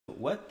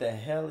What the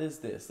hell is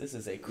this? This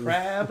is a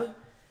crab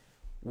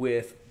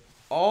with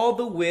all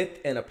the width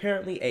and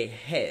apparently a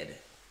head.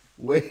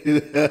 Wait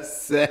a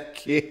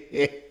second.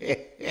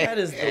 That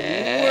is the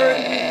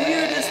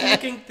weirdest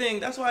looking thing.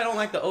 That's why I don't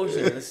like the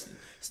ocean. It's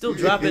still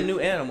dropping new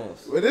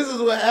animals. Well, this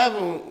is what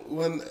happens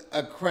when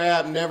a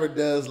crab never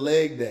does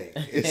leg day.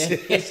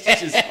 It's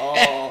just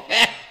all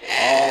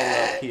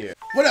up here.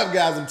 What up,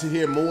 guys? I'm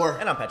Tahir Moore.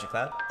 And I'm Patrick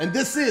Cloud. And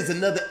this is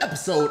another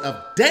episode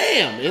of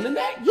Damn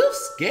Internet, You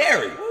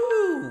Scary.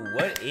 Ooh,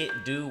 what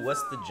it do?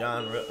 What's the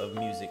genre of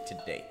music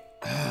today?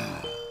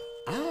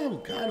 I'm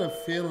kind of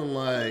feeling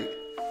like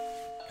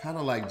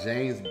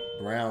James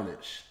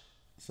Brownish.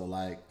 So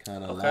like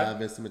kind of live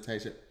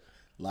instrumentation.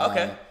 Live.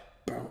 Okay.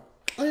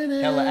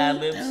 Hella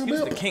ad-libs. He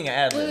was the king of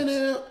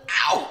ad-libs.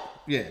 Ow!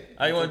 Yeah.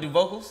 Oh, you want to do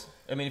vocals?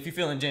 I mean, if you're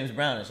feeling James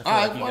Brownish, I feel All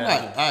like right, you why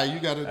gotta not? All right, you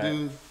got to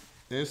do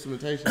the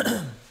instrumentation.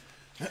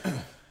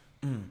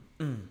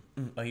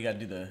 Oh, you got to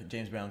do the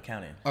James Brown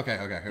count-in. Okay,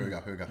 here we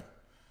go.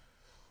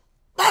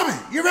 Bobby,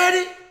 you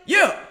ready?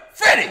 Yeah.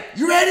 Freddie,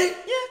 you ready?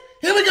 Yeah.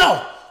 Here we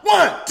go.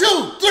 1,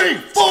 2, 3,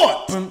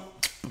 4.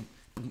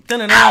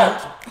 Out.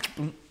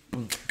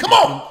 Come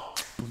on.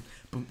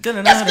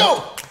 Let's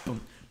go.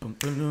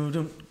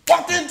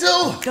 Walked into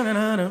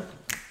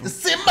the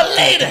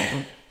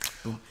simulator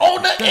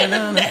on the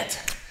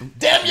internet.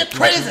 Damn, you're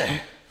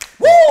crazy.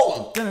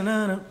 Woo!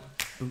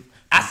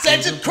 I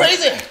said you're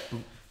crazy.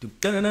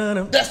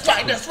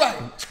 That's right.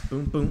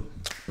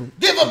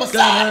 Give her a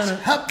massage.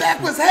 Her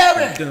back was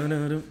hairy.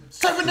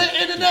 Surfing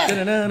the internet.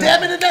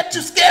 Damn internet,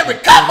 you scary.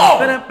 Come on.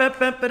 Woo!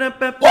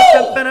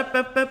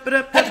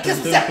 Had to kiss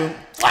a second.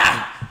 Ha!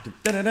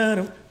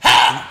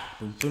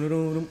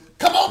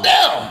 Come on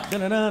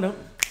down.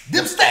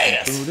 Them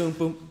stairs.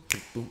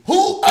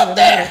 Who up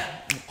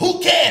there? Who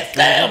cares?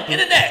 Damn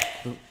internet.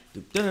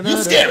 You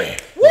scary.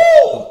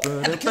 Woo!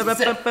 Had to kiss a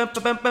second.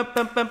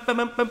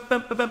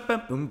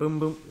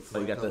 Oh,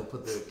 you got the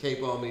put the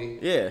cape on me.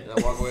 Yeah. And I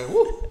walk away.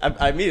 Woo!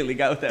 I immediately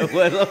got what that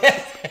was.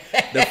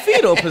 The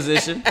fetal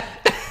position.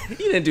 You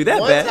didn't do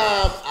that bad.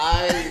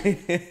 One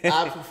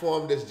time I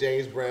performed this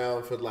James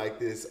Brown for like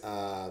this.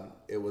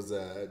 It was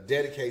a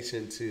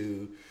dedication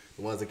to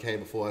the ones that came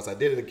before us. I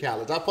did it in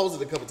college. I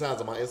posted it a couple times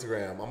on my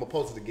Instagram. I'm gonna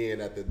post it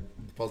again after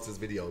post this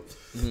video.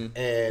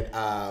 And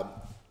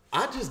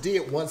I just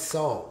did one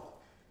song.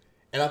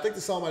 And I think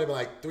the song might have been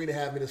like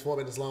 3.5 minutes, 4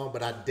 minutes long,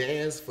 but I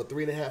danced for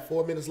 3.5,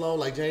 4 minutes long,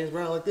 like James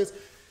Brown, like this.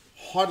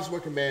 Hardest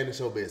working man in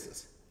show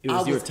business. You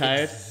were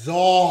tired?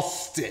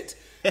 Exhausted.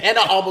 And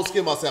I almost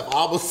killed myself. I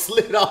almost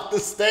slid off the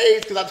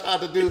stage because I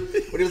tried to do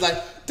when he was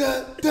like,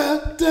 da,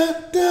 da, da,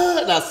 da,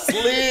 and I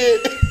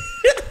slid.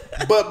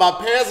 But my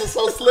pants are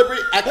so slippery,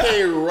 I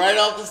came right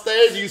off the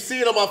stage. You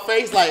see it on my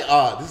face like,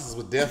 oh, this is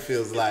what death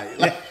feels like.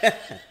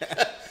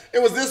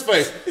 It was this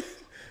face.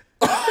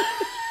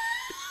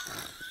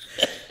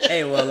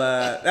 Hey, well,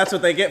 that's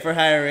what they get for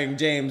hiring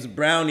James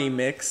Brownie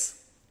Mix.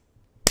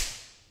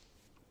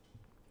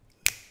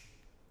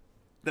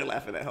 They're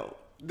laughing at home.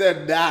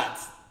 They're not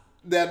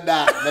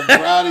the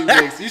brownie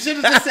mix. You should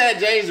have just said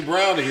James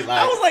Brownie.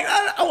 Like, I was like,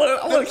 I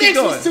want to keep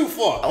going. The mix was too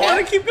far. I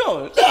want to keep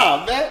going.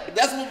 Nah, man,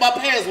 that's what my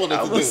parents wanted I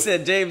to do. almost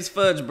said James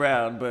Fudge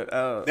Brown, but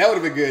that would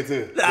have been good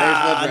too.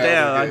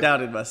 Damn, I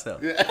doubted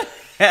myself. Yeah.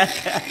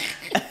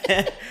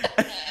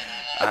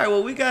 All right,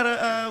 well, we got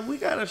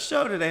a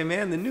show today,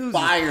 man. The news is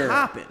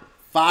popping.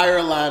 Fire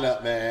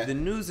lineup, man. The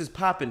news is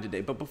popping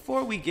today. But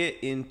before we get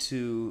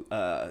into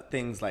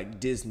things like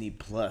Disney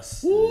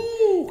Plus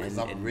and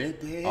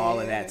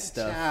all of that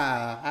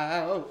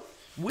stuff,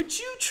 would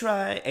you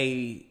try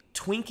a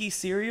Twinkie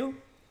cereal?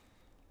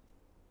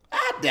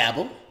 I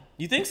dabble.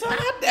 You think so?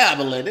 I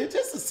dabble in it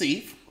just to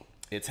see.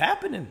 It's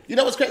happening. You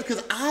know what's crazy?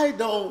 Because I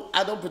don't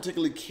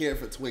particularly care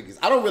for Twinkies.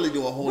 I don't really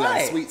do a whole lot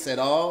of sweets at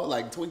all.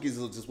 Like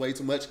Twinkies are just way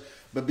too much.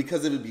 But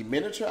because it would be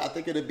miniature, I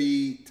think it'd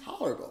be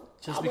tolerable.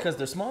 Just because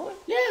they're smaller?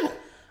 Yeah.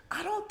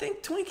 I don't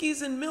think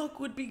Twinkies and milk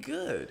would be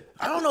good.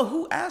 I don't know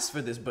who asked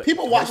for this, but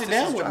people wash it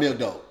down with milk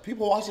though.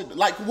 People wash it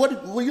like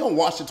what? Well, you don't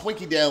wash a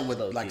Twinkie down with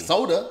like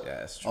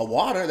soda or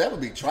water. That would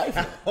be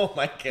trifling. Oh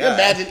my god! You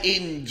imagine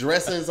eating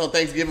dressings on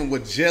Thanksgiving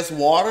with just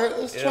water?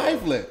 It's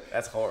trifling.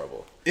 That's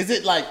horrible. Is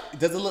it like?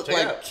 Does it look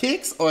like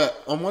Kix or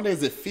I wonder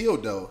is it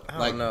filled though?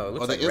 I don't know. It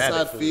looks or the like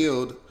inside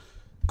filled.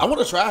 I want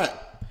to try it.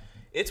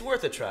 It's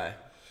worth a try.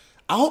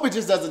 I hope it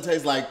just doesn't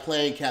taste like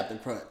plain Captain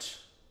Crunch.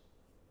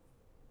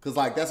 Cause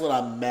like that's what I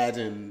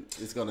imagine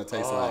it's gonna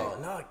taste like. Oh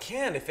no, it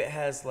can if it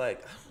has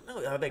like I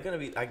don't know. Are they gonna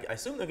be? I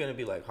assume they're gonna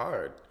be like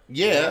hard.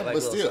 Yeah, like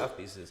but still. Soft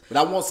pieces. But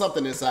I want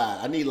something inside.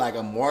 I need like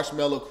a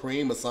marshmallow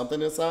cream or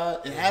something inside.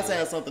 It has to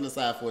have something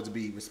inside for it to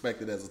be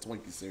respected as a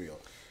Twinkie cereal.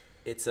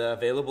 It's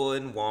available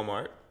in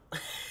Walmart.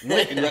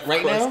 Right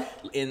now?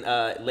 In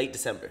late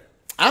December.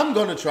 I'm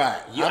gonna try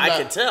it. I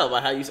can tell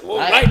by how you. Well,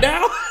 right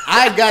now.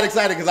 I got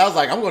excited because I was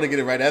like, I'm gonna get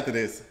it right after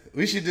this.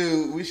 We should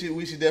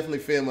definitely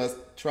film us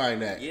trying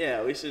that.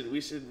 Yeah, we should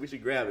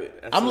grab it.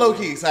 Absolutely. I'm low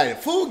key excited.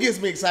 Food gets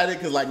me excited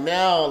because like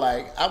now,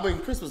 like I mean,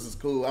 Christmas is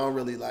cool. I don't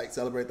really like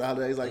celebrate the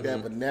holidays like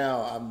that, but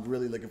now I'm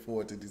really looking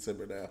forward to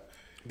December now.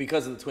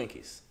 Because of the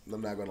Twinkies.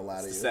 I'm not gonna lie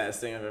to you. It's the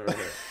saddest thing I've ever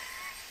heard.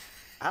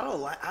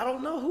 I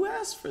don't know who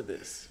asked for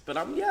this, but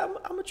I'm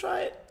gonna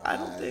try it. I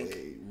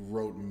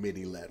wrote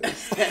many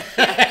letters.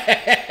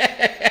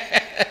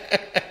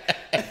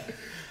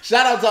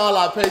 Shout out to all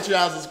our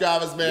Patreon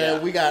subscribers, man.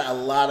 Yeah. We got a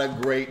lot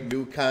of great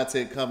new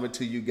content coming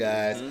to you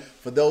guys.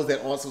 For those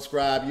that aren't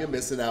subscribed, you're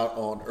missing out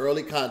on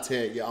early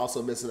content. You're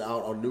also missing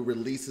out on new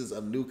releases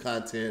of new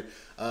content.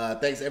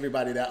 Thanks to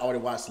everybody that already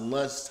watched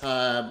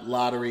Lunchtime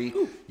Lottery.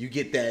 Ooh. You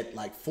get that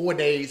like 5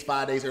 days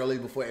early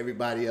before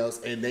everybody else,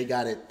 and they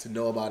got it to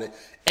know about it.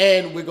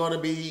 And we're going to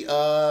be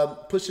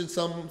pushing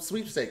some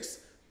sweepstakes.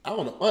 I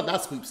don't know. Well,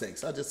 not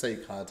sweepstakes. I'll just say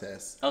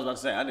contests. I was about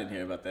to say, I didn't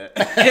hear about that.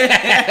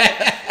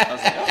 I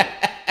was like, oh.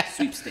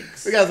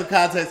 Sweepstakes. We got some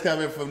contests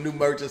coming from new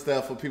merch and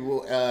stuff for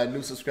people,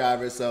 new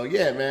subscribers. So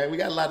yeah, man, we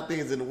got a lot of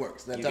things in the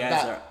works. You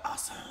guys are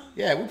awesome.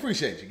 Yeah, we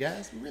appreciate you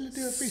guys. We really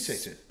do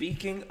appreciate you.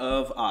 Speaking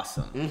of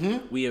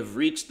awesome, we have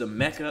reached the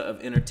mecca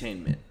of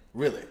entertainment.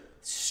 Really?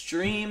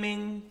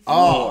 Streaming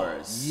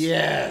wars.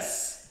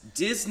 Yes.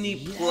 Disney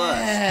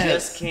Plus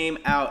just came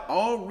out.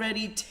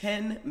 Already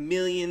 10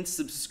 million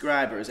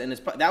subscribers, and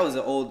that was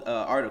an old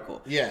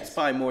article. Yeah, it's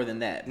probably more than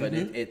that, but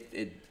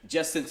it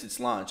just since its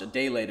launch, a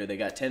day later, they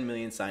got 10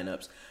 million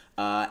signups.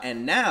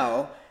 And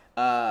now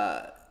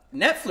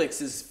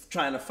Netflix is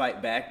trying to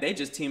fight back. They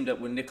just teamed up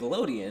with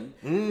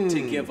Nickelodeon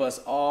to give us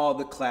all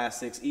the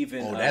classics,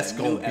 even that's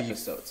new gonna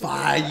episodes. Be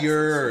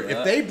fire!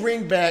 If they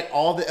bring back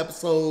all the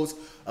episodes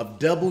of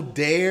Double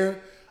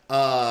Dare,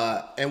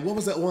 and what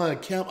was that one,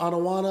 Camp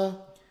Anawana?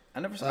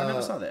 I never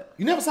saw that.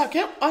 You never saw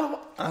Camp Anawana?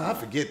 I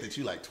forget that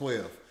you like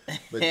 12.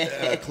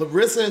 But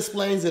Clarissa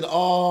Explains It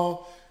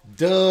All.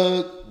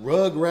 Doug,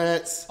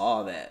 Rugrats,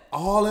 all that,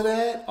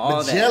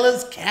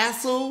 Magellan's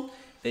Castle.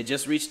 They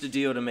just reached a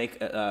deal to make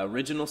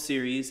original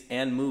series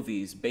and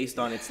movies based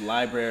on its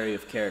library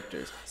of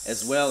characters,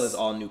 as well as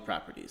all new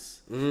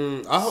properties.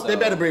 I hope they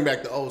better bring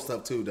back the old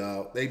stuff too,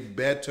 dog. They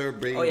better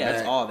bring back.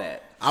 It's all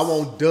that. I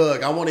want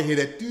Doug. I want to hear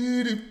that.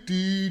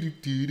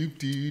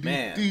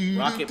 Man,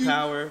 Rocket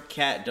Power,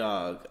 Cat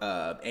Dog,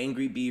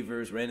 Angry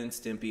Beavers, Ren and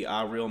Stimpy,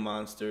 Our Real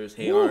Monsters,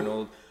 Hey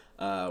Arnold.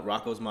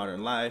 Rocko's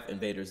Modern Life,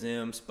 Invader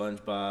Zim,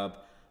 SpongeBob.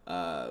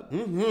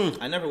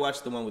 I never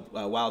watched the one with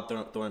Wild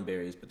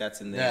Thornberries, but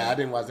that's in there. Yeah, I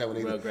didn't watch that one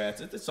either. Rugrats,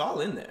 it's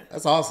all in there.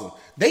 That's awesome.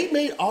 They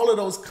made all of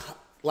those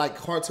like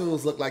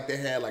cartoons look like they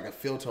had like a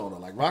filter on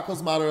them. Like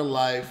Rocko's Modern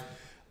Life,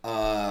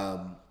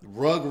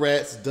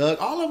 Rugrats, Doug.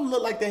 All of them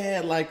look like they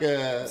had like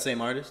a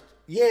same artist.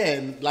 Yeah,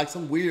 and like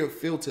some weird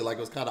filter. Like it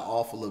was kind of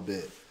off a little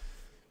bit.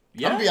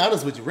 Yeah. I'm gonna be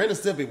honest with you. Ren and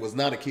Stimpy was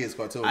not a kid's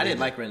cartoon. I didn't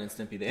like Ren and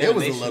Stimpy. The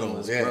animation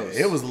was gross.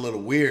 It was a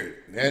little weird.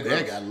 That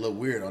got a little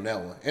weird on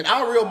that one. And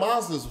Our Real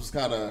Monsters was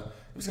kind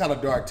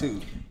of dark too.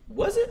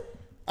 Was it?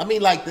 I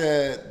mean, like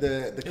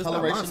the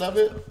coloration of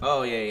it.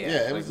 Oh yeah.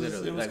 Yeah, it was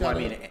literally. It was like, I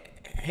mean,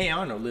 Hey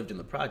Arnold lived in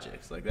the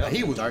projects. Like that.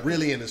 He was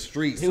really in the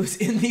streets. He was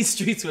in these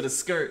streets with a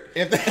skirt.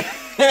 If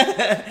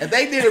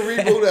they did a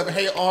reboot of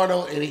Hey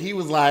Arnold and he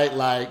was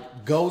like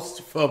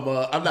Ghost from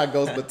I'm not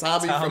Ghost, but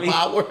Tommy from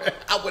Power,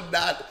 I would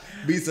not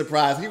be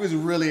surprised. He was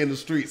really in the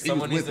streets.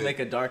 Someone needs to make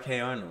a dark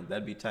Hey Arnold.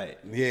 That'd be tight.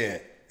 Yeah.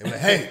 Like,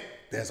 hey,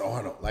 there's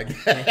Arnold. Like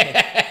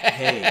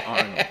Hey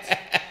Arnold.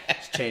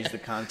 Just change the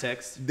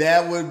context.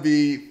 That would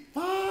be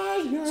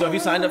fire. So have you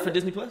signed up for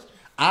Disney Plus?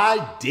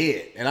 I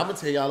did. And I'm going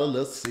to tell y'all a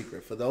little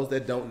secret for those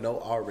that don't know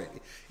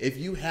already. If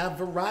you have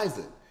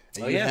Verizon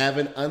and you have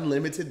an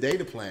unlimited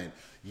data plan,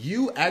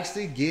 you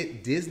actually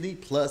get Disney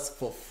Plus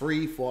for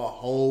free for a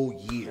whole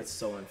year. That's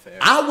so unfair.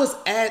 I was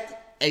at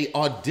a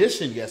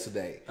audition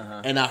yesterday,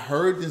 and I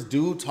heard this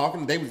dude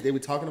talking. They were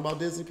talking about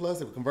Disney Plus.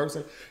 They were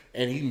conversing,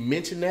 and he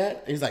mentioned that.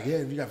 And he's like, "Yeah,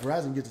 if you got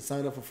Verizon, you get to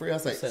sign up for free." I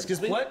was like, "Excuse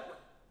me, what?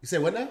 You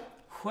said what now?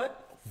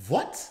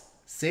 What?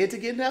 Say it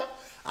again now."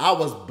 I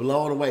was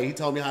blown away. He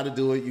told me how to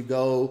do it. You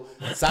go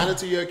sign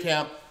into your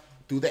account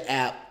through the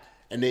app,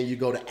 and then you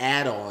go to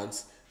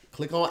add-ons.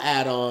 Click on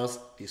add-ons.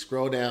 You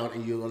scroll down,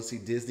 and you're going to see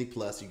Disney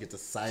Plus. You get to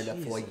sign up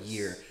for a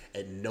year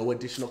at no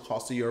additional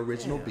cost to your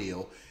original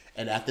bill.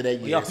 And after that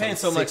year, y'all paying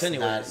so much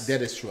anyway.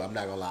 That is true. I'm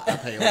not gonna lie. I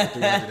pay over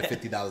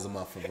 $350 a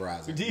month for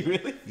Verizon. Do you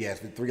really?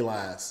 Yes, with 3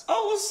 lines.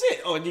 Oh well,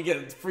 shit. Oh, and you get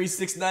a free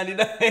 $6.99.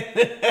 That's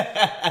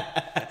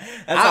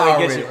how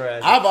we get you,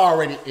 Verizon. I've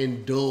already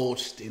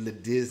indulged in the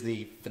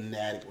Disney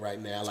fanatic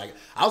right now. Like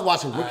I was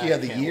watching Rookie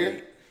of the Year.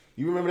 Wait.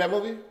 You remember that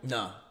movie?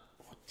 No.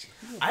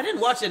 I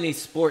didn't watch any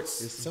sports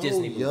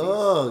Disney movies.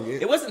 Young.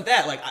 It wasn't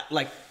that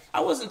I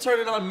wasn't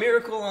turning on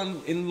Miracle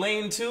in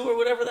Lane 2 or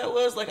whatever that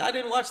was. Like, I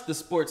didn't watch the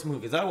sports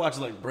movies. I watched,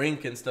 like,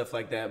 Brink and stuff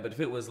like that. But if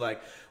it was,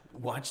 like,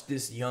 watch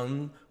this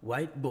young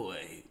white boy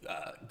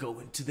go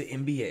into the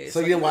NBA. So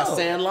you didn't watch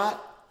Sandlot?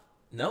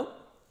 Nope.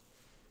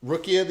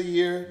 Rookie of the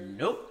Year?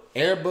 Nope.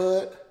 Air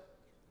Bud?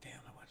 Damn,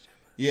 I watched Air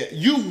Bud. Yeah,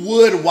 you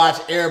would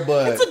watch Air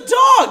Bud. It's a dog.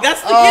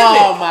 That's the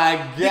gimmick. Oh, my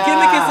God. The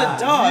gimmick is a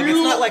dog. It's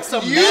not like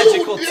some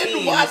magical team. You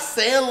didn't watch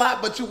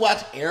Sandlot, but you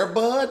watch Air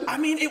Bud? I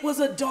mean, it was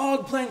a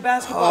dog playing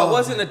basketball. It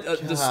wasn't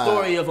the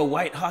story of a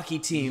white hockey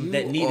team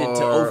that needed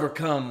to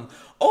overcome.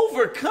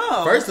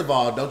 First of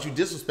all, don't you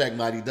disrespect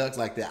Mighty Ducks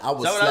like that. I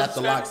would slap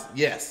the locks.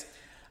 Yes.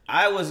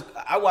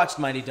 I watched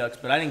Mighty Ducks,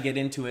 but I didn't get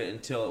into it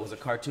until it was a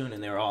cartoon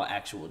and they were all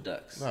actual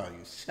ducks. Oh,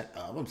 you shut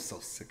up! I'm so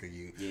sick of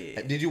you.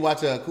 Yeah. Did you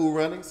watch Cool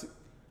Runnings?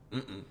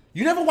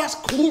 You never watched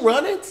Cool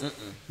Runnings?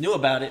 Knew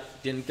about it.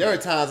 Didn't. There are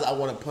times I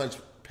want to punch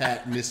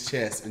Pat in his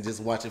chest and just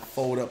watch it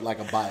fold up like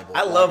a Bible.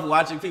 I love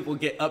watching people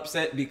get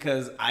upset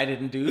because I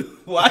didn't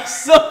watch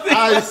something.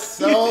 I'm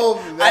so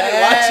mad. I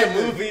didn't watch a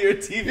movie or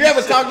TV. You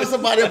ever talk to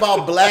somebody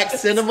about black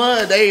cinema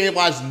and they ain't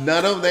watched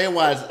none of them? They ain't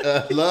watched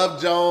Love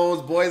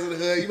Jones, Boys in the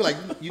Hood. You be like,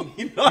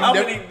 you know how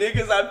many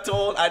niggas I've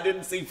told I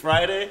didn't see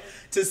Friday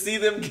to see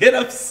them get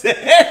upset?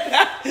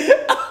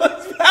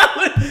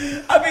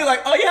 I'd be like,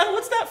 oh yeah,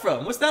 what's that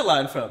from? What's that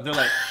line from? They're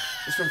like,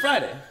 it's from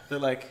Friday. They're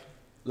like,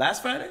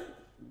 last Friday?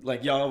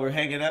 Like y'all were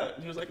hanging out?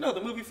 And he was like, no, the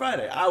movie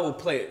Friday. I will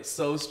play it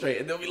so straight.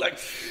 And they'll be like,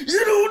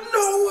 you don't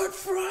know what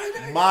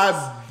Friday is.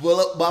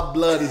 My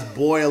blood is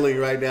boiling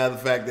right now, the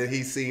fact that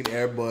he's seen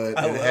Air Bud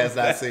and has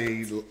not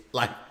seen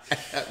like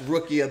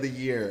Rookie of the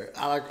Year.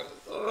 I like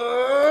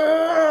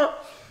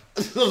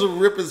those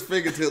rip his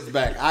fingertips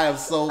back. I am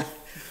so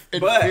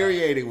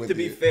infuriating with to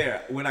be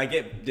fair, when I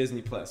get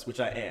Disney Plus,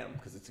 which I am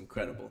because it's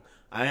incredible,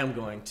 I am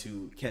going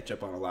to catch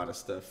up on a lot of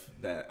stuff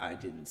that I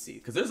didn't see.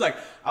 Because there's like,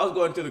 I was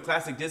going through the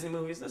classic Disney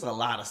movies. There's a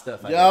lot of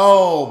stuff I didn't see.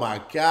 Oh my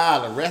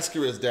God, The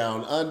Rescuers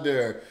Down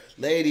Under,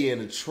 Lady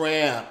and the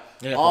Tramp.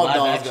 Yeah, all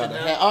dogs got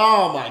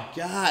oh my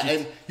God.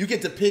 And you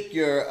get to pick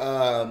your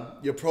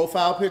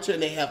profile picture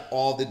and they have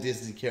all the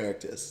Disney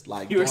characters.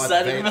 Like you were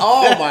excited.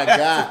 Oh my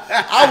God.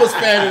 I was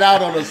fanning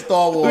out on the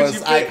Star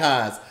Wars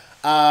icons.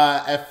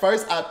 At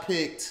first I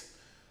picked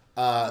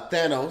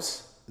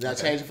Thanos. Then I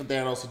changed it from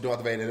Thanos to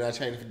Darth Vader. Then I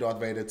changed it from Darth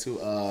Vader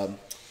to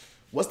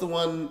what's the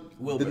one?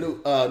 Wilbur. The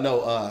new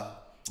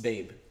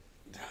Babe.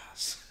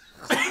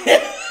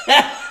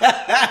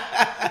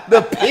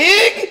 The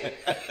pig?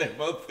 They're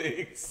both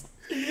pigs.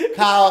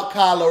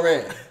 Kylo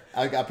Ren.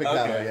 I picked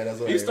that one. Yeah, that's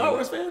what Are you a Star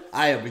Wars fan?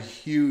 I am a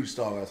huge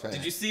Star Wars fan.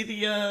 Did you see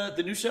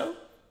the new show?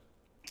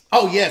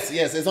 Oh yes.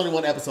 It's only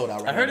one episode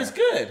out right now. I heard it's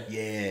good.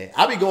 Yeah.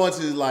 I'll be going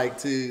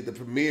to the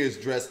premieres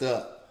dressed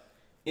up.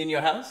 In your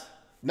house?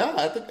 No,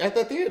 at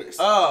the theaters.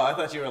 Oh, I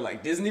thought you were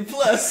like Disney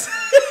Plus.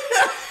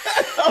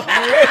 I'm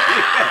ready.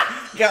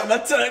 Got my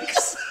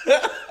tux.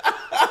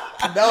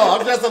 No,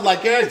 I'm dressed up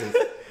like characters.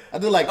 I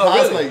do like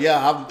cosplay. Really?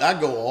 Yeah, I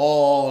go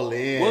all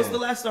in. What was the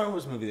last Star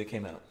Wars movie that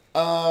came out?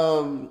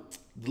 The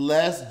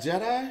Last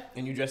Jedi.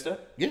 And you dressed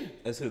up? Yeah.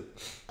 As who?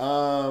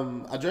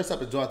 I dressed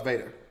up as Darth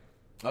Vader.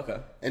 Okay.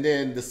 And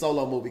then the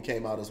Solo movie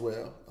came out as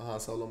well.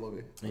 Solo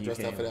movie. I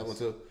dressed up for that one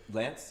too.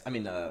 Lance? I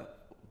mean,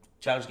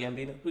 Childish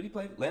Gambino. Who did he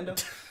play? Lando?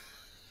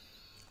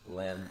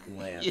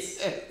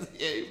 Lance. Yeah,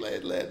 he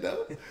played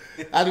Lando.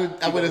 I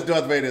went as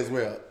Darth Vader as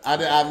well.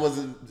 I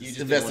wasn't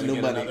investing no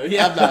money.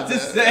 Yeah, I'm not.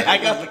 I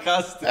got the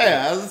costume.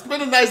 Yeah, it's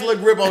been a nice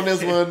little grip on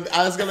this one.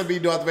 It's gonna be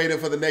Darth Vader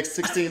for the next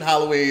 16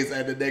 Halloweens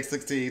and the next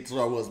 16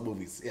 Star Wars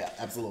movies. Yeah,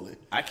 absolutely.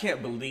 I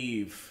can't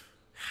believe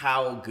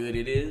how good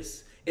it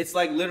is. It's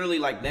like literally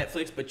like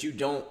Netflix, but you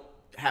don't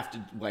have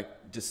to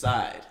like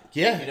decide.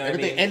 Yeah, you know everything. what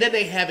I mean? And then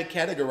they have it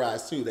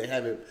categorized too. They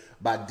have it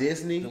by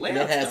Disney, and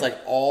it has like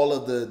all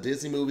of the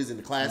Disney movies and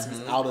the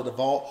classics out of the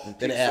vault. And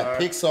then they have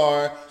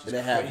Pixar, then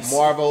they have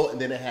Marvel, and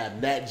then they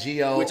have Nat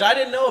Geo, which I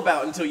didn't know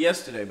about until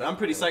yesterday. But I'm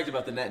pretty psyched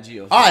about the Nat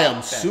Geo. I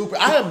am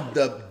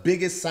the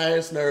biggest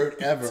science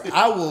nerd ever.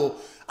 I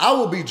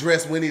will be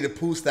dressed Winnie the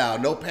Pooh style,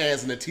 no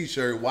pants and a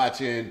t-shirt,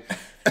 watching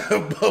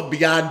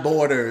Beyond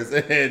Borders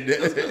and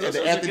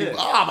Anthony.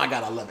 Oh my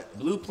God, I love it.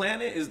 Blue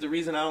Planet is the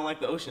reason I don't like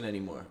the ocean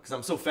anymore because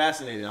I'm so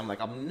fascinated. I'm like,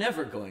 I'm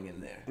never going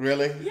in there.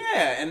 Really?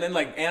 Yeah, and then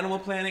like Animal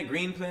Planet,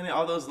 Green Planet,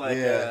 all those like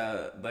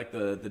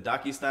the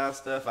docu style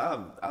stuff.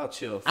 I'll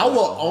chill. I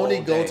will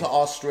only go to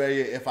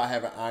Australia if I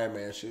have an Iron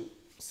Man suit.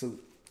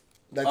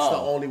 That's the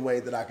only way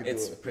that I can do it.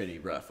 It's pretty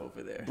rough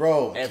over there,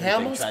 bro. Everything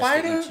camel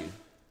spider.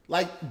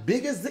 Like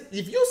big as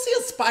if you see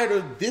a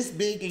spider this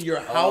big in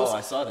your house,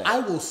 I saw that. I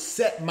will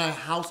set my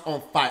house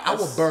on fire. I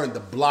will burn the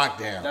block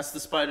down. That's the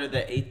spider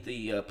that ate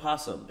the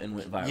possum and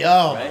went viral.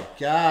 Yo, right?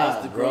 God,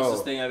 that's the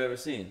grossest thing I've ever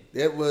seen.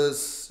 It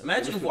was.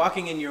 Imagine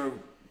walking in your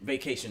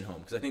vacation home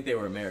because I think they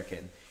were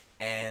American,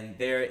 and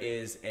there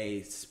is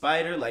a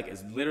spider like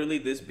it's literally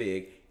this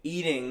big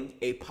eating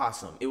a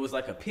possum. It was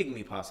like a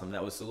pygmy possum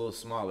that was a little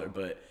smaller,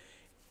 but.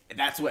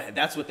 That's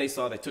what they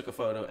saw. They took a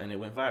photo and it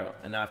went viral.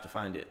 And now I have to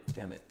find it.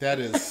 Damn it. That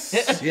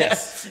is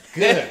yes,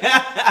 good.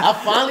 I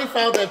finally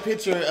found that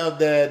picture of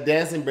the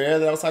dancing bear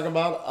that I was talking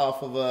about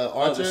off of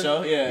Archer. The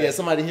show, yeah. Yeah,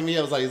 somebody hit me up.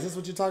 I was like, "Is this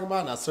what you're talking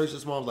about?" And I searched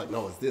this one. I was like,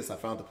 "No, it's this." I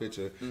found the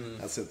picture.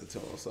 I sent it to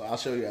him. So I'll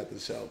show you after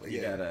the show. But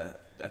you gotta.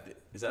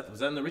 Was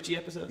that in the Richie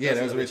episode? Yeah,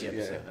 that was the Richie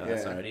episode. Yeah,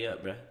 That's already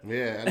up, bro.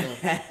 Yeah, I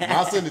know.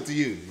 I'll send it to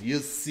you. You'll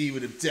see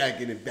what I'm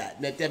talking about.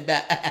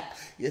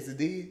 Yes, it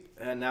did.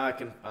 And now I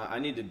can. I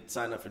need to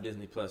sign up for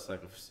Disney Plus so I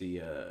can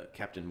see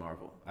Captain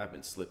Marvel. I've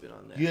been slipping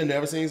on that. You have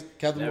never seen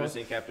Captain Marvel? Never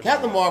seen Captain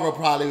Marvel. Captain Marvel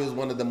probably was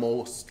one of the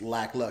most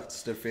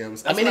lackluster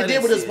films. That's I mean, it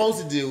did what it's it.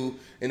 supposed to do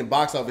in the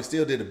box office.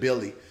 Still did a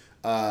billy.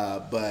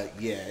 But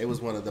yeah, it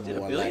was one of the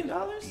more $1 billion?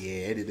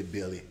 Yeah, it did a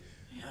billy.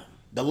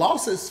 The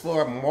losses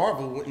for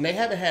Marvel, and they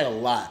haven't had a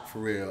lot for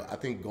real. I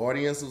think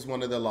Guardians was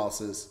one of the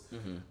losses.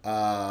 There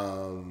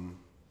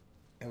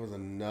was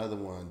another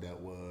one that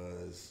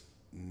was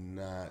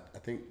not. I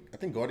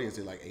think Guardians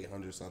did like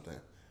 800 something.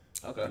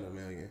 Okay.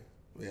 $100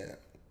 Yeah,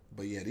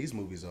 but yeah, these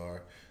movies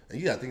are.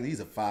 And I think these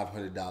are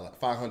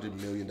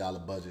 $500 million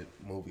budget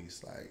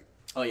movies. Like.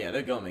 Oh yeah,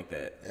 they're gonna make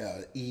that.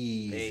 Yeah,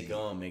 easy. They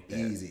gonna make that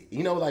easy.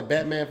 You know, like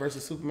Batman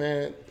versus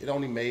Superman, it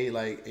only made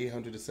like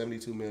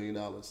 $872 million.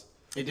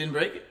 It didn't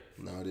break it.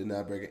 No, it did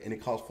not break it, and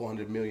it cost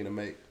 $400 million to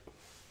make.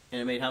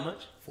 And it made how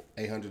much?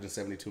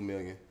 $872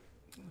 million.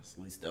 That's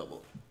at least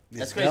double. It's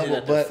That's crazy double,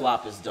 that the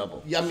flop is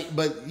double. Yeah, I mean,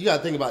 but you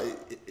gotta think about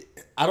it.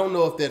 I don't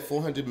know if that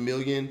 $400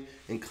 million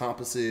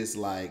encompasses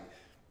like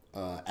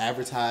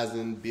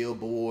advertising,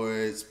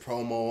 billboards,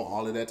 promo,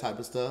 all of that type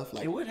of stuff.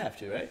 Like it would have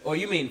to, right? Or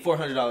you mean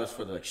 $400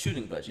 for the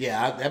shooting budget?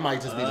 Yeah, that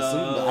might just be the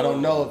suit. But I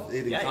don't know if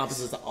it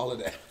encompasses all of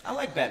that. I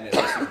like Batman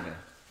vs Superman.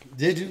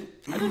 Did you?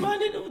 I didn't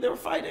mind it. They were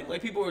fighting.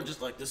 Like people were just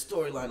like, the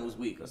storyline was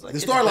weak. I was like, the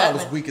storyline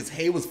was weak. His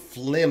hair was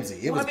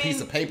flimsy. It was a piece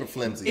of paper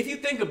flimsy. If you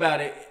think about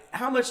it,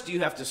 how much do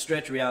you have to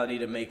stretch reality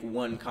to make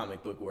one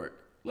comic book work?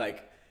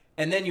 Like,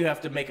 and then you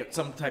have to make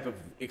some type of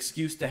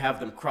excuse to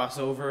have them cross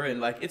over, and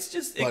like it's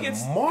just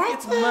it's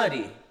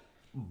muddy.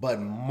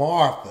 But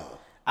Martha,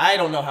 I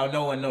don't know how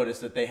no one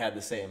noticed that they had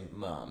the same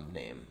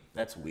name.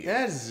 That's weird.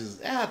 That's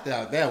just I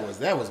thought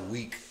that was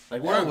weak.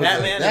 Like weren't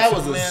Batman and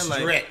Superman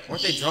like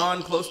weren't they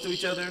drawn close to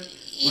each other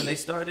when they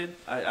started?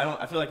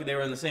 I feel like they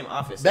were in the same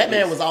office.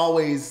 Batman was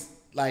always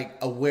like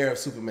aware of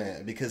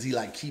Superman because he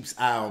like keeps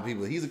eye on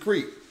people. He's a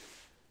creep.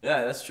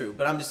 Yeah, that's true.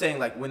 But I'm just saying,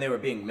 like when they were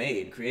being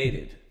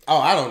created. Oh,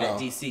 I don't know. At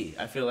DC,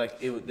 I feel like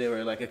they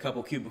were like a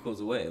couple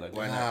cubicles away. Like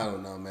why not? I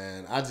don't know,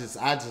 man. I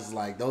just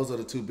like those are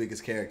the two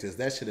biggest characters.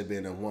 That should have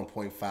been a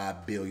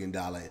 $1.5 billion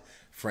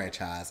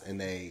franchise,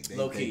 and they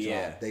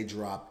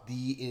dropped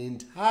the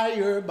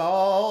entire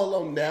ball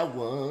on that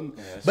one.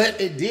 Yeah, but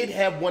true. It did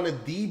have one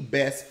of the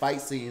best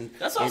fight scenes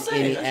in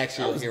any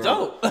action hero.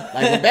 Dope. Like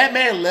when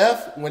Batman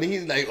left, when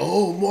he's like,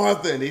 "Oh,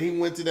 Martha," and then he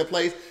went to that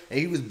place and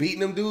he was beating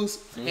them dudes.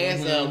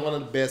 Hands down, one of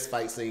the best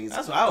fight scenes.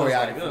 That's what I was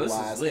like. Oh, this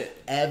is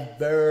lit.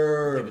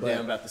 Ever. Give a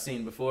damn about the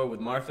scene before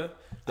with Martha.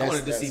 I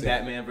wanted to see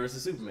Batman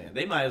versus Superman.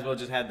 They might as well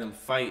just have them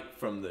fight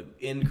from the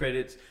end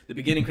credits, the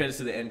beginning credits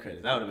to the end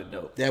credits. That would have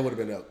been dope. That would have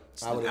been dope.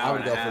 I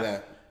would go for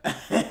that.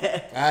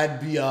 I'd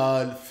be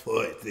on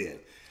foot then.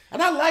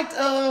 And I liked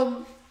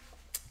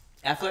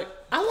Affleck.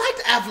 I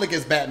liked Affleck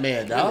as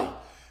Batman, dog. Really?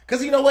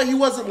 Because you know what? He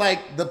wasn't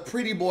like the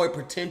pretty boy,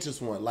 pretentious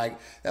one. Like,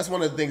 that's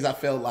one of the things I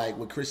felt like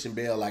with Christian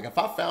Bale. Like, if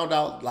I found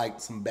out like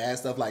some bad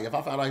stuff, like if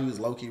I found out he was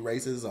low-key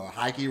racist or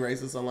high-key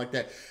racist, something like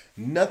that,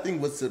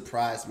 nothing would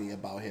surprise me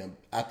about him.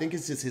 I think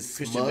it's just his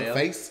smug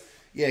face.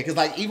 Yeah, because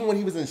like even when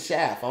he was in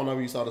Shaft, I don't know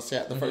if you saw the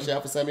first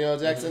Shaft with Samuel L.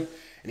 Jackson,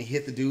 and he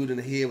hit the dude in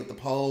the head with the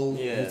pole.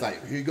 Yeah. He was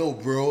like, "Here you go,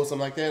 bro," something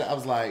like that. I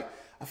was like,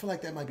 I feel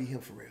like that might be him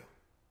for real.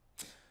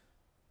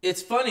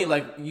 It's funny,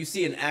 like you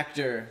see an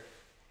actor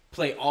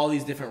play all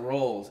these different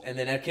roles, and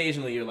then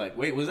occasionally you're like,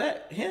 wait, was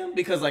that him?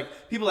 Because like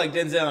people like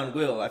Denzel and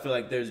Will, I feel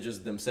like they're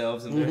just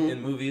themselves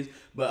in movies,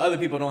 but other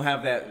people don't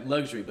have that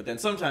luxury. But then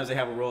sometimes they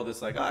have a role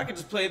that's like, oh, I could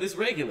just play this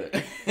regular.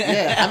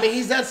 Yeah, I mean,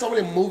 he's done so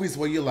many movies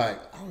where you're like,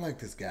 I don't like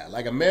this guy.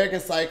 Like American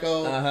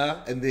Psycho,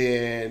 and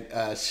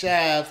then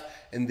Shaft,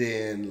 and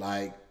then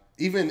like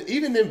even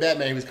then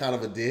Batman, he was kind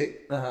of a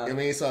dick. I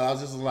mean, so I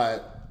was just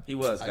like, he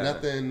was.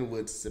 Nothing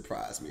would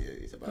surprise me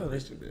about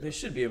Christian Bale. They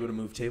should be able to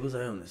move tables.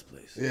 I own this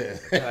place. Yeah.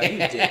 You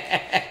dick.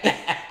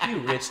 You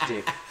rich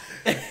dick.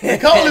 The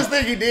coolest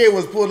thing he did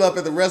was pull up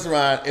at the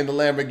restaurant in the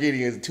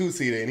Lamborghini in a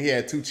two-seater, and he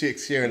had two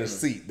chicks sharing a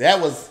seat. I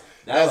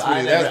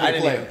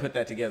didn't even put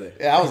that together.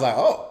 Yeah, I was like,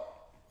 oh,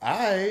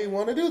 I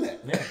want to do that.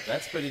 Yeah,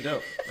 that's pretty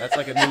dope. That's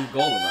like a new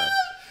goal of mine.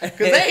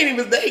 Because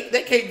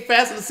they can't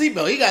fasten the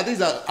seatbelt. He got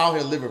these out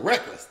here living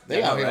reckless.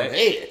 They out here on the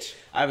edge.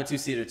 I have a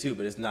two-seater too,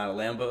 but it's not a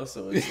Lambo,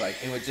 so it's like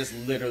it would just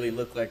literally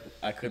look like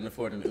I couldn't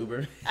afford an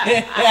Uber.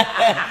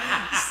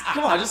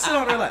 Come on, just sit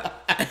on her lap.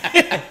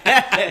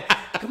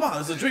 Come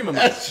on, it's a dream of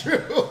mine. That's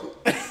true.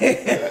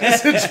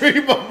 It's a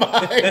dream of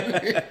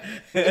mine.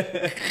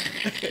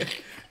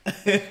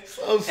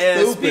 So stupid.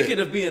 And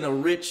speaking of being a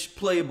rich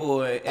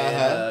playboy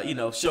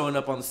and showing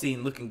up on the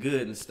scene looking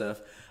good and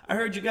stuff, I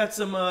heard you got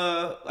some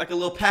like a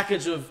little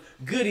package of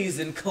goodies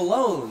and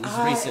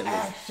colognes recently. I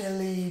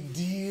actually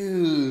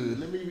do.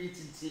 Let me reach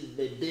into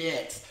the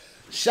bits.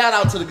 Shout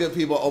out to the good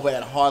people over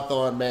at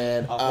Hawthorne,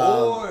 man.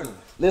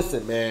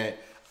 Listen, man,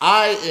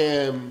 I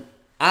am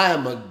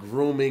a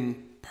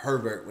grooming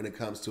pervert when it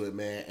comes to it,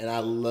 man, and I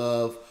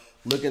love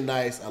looking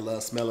nice. I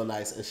love smelling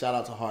nice. And shout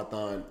out to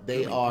Hawthorne.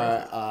 They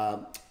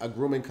are a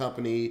grooming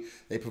company.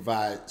 They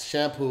provide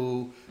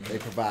shampoo. They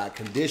provide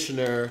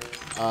conditioner.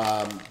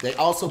 They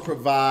also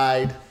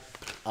provide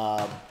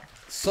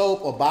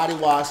soap or body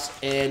wash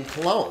and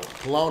cologne.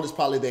 Cologne is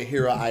probably their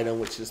hero item,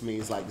 which just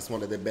means like it's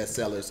one of their best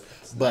sellers.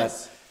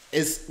 But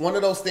it's one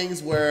of those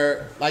things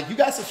where like you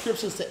got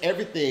subscriptions to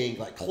everything,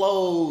 like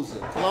clothes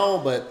and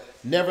cologne, but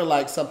never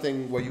like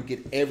something where you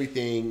get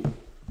everything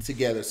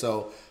together.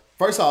 So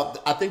First off,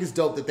 I think it's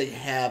dope that they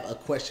have a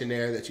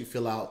questionnaire that you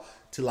fill out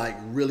to like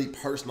really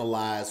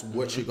personalize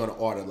what you're gonna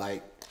order.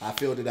 Like I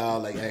filled it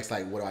out, like asked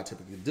like what do I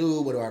typically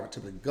do? What do I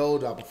typically go?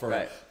 Do I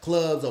prefer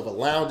clubs over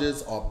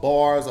lounges or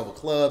bars over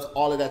clubs?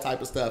 All of that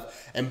type of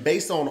stuff. And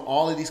based on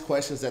all of these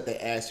questions that they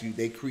ask you,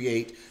 they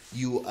create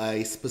you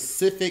a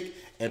specific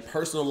and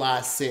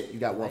personalized scent. You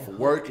got one for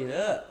work and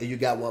you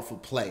got one for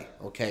play.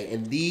 Okay,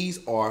 and these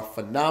are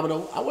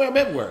phenomenal. I wear them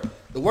everywhere.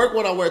 The work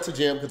one I wear to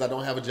gym because I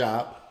don't have a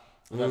job.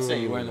 I was about to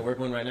say, you're wearing the work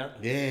one right now?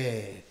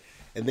 Yeah.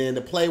 And then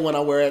the play one I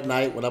wear at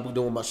night when I'm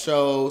doing my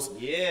shows.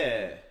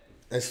 Yeah.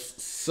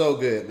 It's so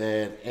good,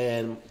 man.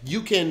 And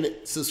you can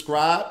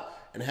subscribe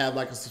and have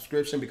like a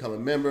subscription, become a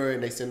member,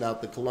 and they send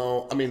out the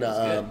cologne. I mean,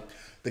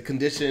 the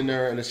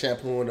conditioner and the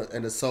shampoo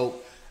and the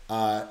soap,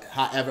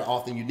 however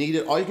often you need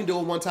it. Or you can do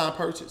a one-time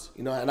purchase,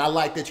 you know. And I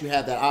like that you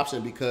have that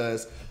option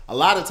because a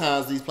lot of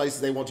times these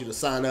places, they want you to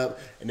sign up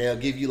and they'll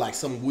give you like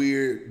some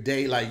weird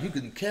day, like you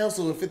can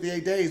cancel in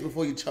 58 days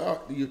before you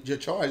your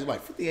charge. It's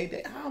like 58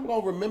 days. How am I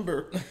gonna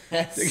remember? You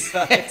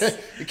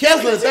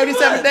cancel in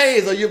 37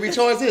 days, or you'll be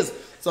charged this.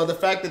 So the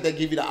fact that they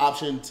give you the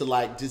option to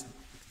like just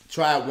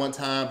try it one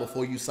time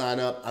before you sign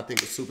up, I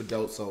think it's super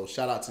dope. So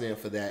shout out to them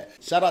for that.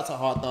 Shout out to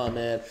Hawthorne,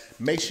 man.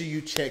 Make sure you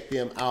check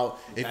them out.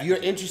 If you're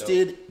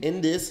interested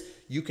in this,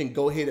 you can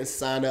go ahead and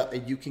sign up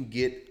and you can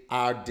get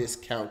our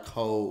discount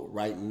code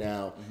right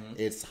now.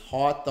 It's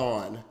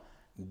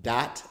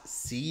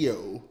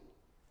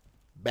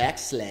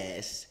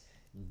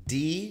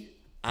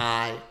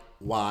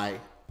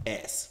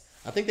hawthorne.co/DIYS.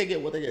 I think they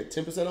get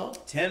 10%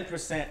 off?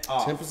 10%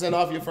 off. 10%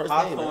 off your first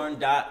name.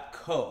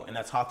 Hawthorne.co. And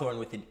that's Hawthorne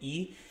with an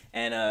E.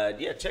 And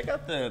yeah, check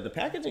out the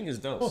packaging is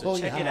dope. So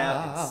check it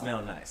out and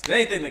smell nice.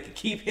 Anything that can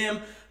keep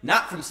him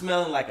not from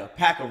smelling like a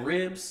pack of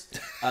ribs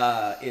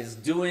is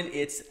doing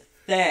its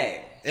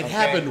thing. It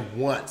happened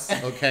once,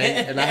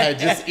 okay? And I had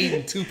just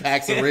eaten 2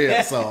 packs of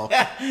ribs, so.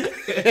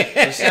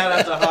 Shout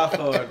out to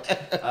Hawthorne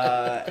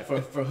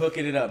for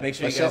hooking it up. Make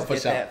sure you guys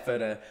get that for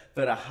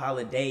the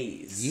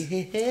holidays.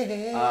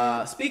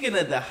 Yeah. Speaking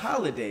of the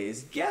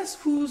holidays, guess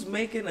who's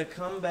making a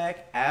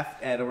comeback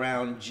at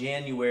around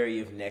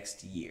January of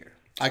next year?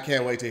 I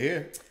can't wait to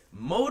hear.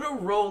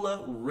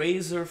 Motorola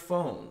Razr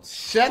phones.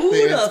 Shut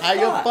the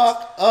entire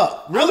fuck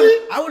up.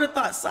 Really? I would have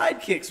thought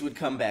Sidekicks would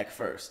come back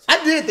first.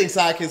 I did think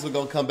Sidekicks were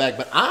going to come back,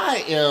 but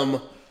I am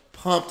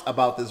pumped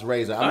about this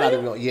Razr. I'm not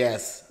even going to.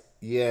 Yes.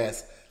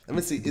 Let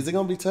me see. Is it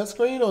going to be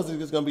touchscreen or is it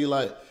just going to be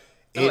like.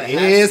 It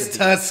is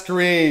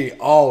touchscreen.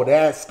 Oh,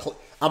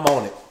 I'm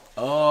on it.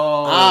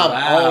 Oh,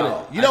 I'm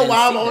on it. You know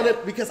why I'm on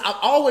it? Because I've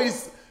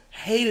always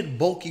hated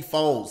bulky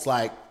phones.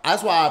 Like,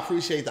 that's why I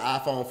appreciate the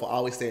iPhone for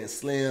always staying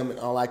slim and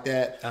all like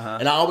that.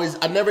 And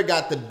I never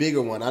got the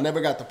bigger one. I never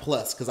got the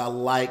Plus because I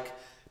like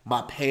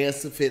my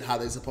pants to fit how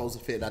they're supposed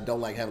to fit. And I don't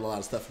like having a lot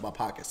of stuff in my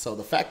pocket. So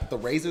the fact that the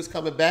Razr's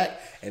coming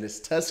back and it's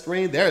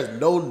touchscreen, there is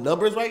no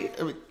numbers right.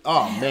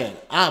 Oh man,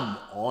 I'm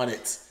on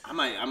it. I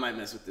might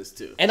mess with this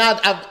too. And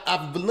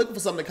I've been looking for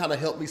something to kind of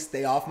help me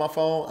stay off my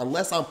phone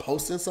unless I'm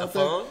posting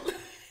something. A phone?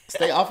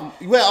 Stay off.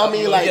 Well, I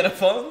mean, like, get a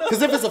phone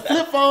because if it's a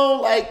flip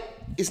phone, like,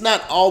 it's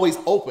not always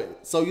open.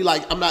 So you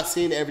like, I'm not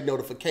seeing every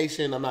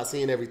notification. I'm not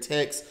seeing every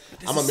text.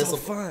 I'm gonna miss so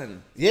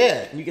fun.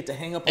 Yeah, and you get to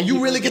hang up. And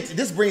you really get to,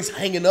 this brings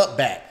hanging up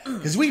back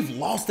because we've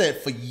lost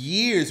that for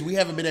years. We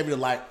haven't been able to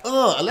like,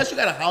 unless you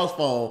got a house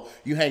phone,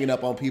 you hanging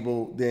up on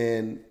people.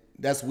 Then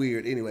that's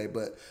weird anyway.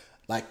 But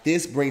like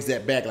this brings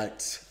that back. Like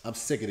I'm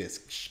sick of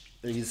this.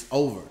 It's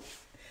over.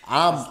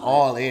 I'm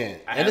all in.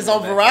 And it's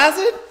on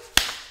Verizon.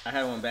 I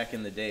had one back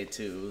in the day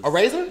too. A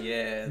Razr?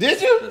 Yeah.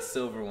 Did you? The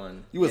silver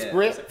one. You was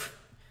Sprint?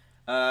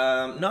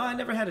 No, I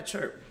never had a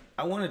Chirp.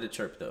 I wanted a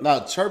Chirp though.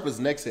 No, Chirp was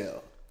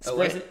Nextel. Oh,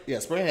 was it? Yeah,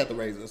 Sprint had the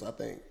Razrs, I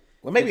think.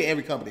 Well, maybe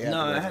every company had the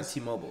Razrs. No, I had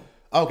T-Mobile.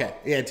 Okay,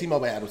 yeah,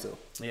 T-Mobile had them too.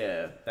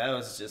 Yeah, that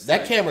was just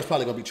that camera's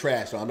probably gonna be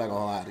trash, so I'm not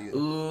gonna lie to you.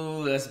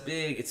 Ooh, that's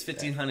big. It's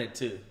 1500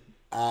 too.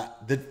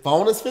 The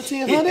phone is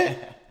 1500. Yeah.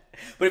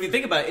 But if you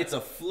think about it, it's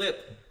a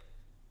flip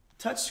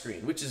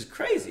touchscreen, which is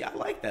crazy. I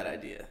like that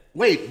idea.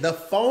 Wait, the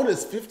phone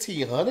is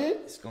 1500?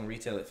 It's gonna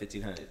retail at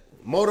 1500.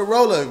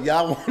 Motorola, if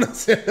y'all want to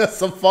send us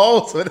some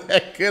phones with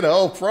that good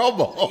old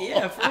promo.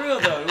 Yeah, for real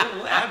though.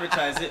 We'll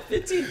advertise it.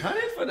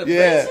 1500 for the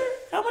Razr?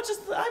 How much is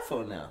the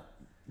iPhone now?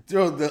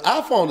 Dude, the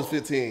iPhone is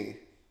 15.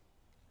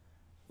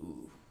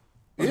 Ooh.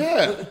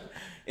 Yeah.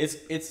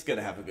 It's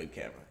gonna have a good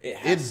camera. It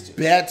has to.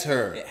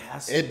 Better. It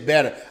has to. It's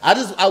better.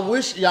 I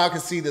wish y'all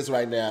could see this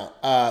right now.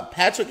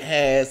 Patrick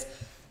has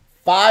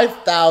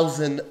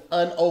 5,000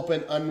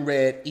 unopened,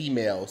 unread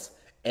emails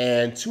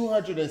and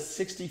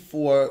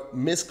 264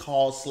 missed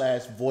calls /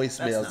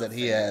 voicemails that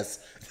he has.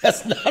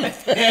 That's not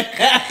fair.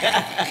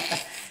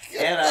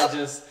 And I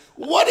just...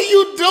 What are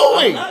you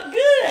doing? I'm not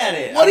good at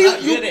it. What are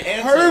you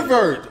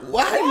pervert?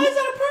 Why is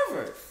that a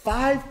pervert?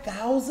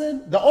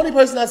 5,000? The only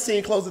person I've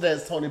seen close to that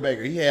is Tony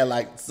Baker. He had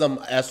like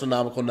some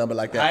astronomical number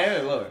like that.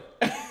 Higher or lower?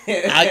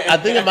 I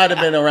think it might have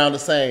been around the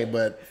same,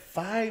 but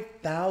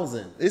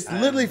 5,000. It's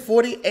literally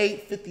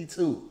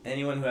 4852.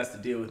 Anyone who has to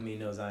deal with me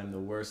knows I'm the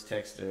worst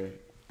texter,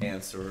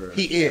 answerer.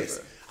 He is.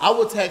 ever. I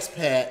will text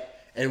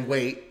Pat and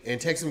wait, and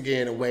text him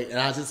again and wait, and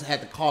I just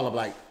had to call him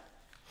like,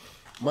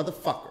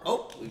 motherfucker.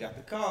 Oh, we got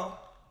the call.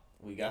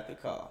 We got the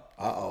call.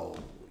 Uh-oh.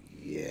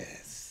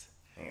 Yes.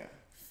 Hang on.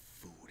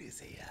 Food is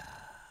here.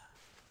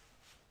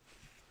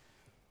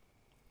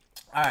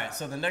 All right,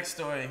 so the next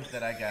story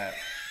that I got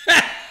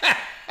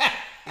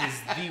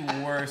is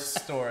the worst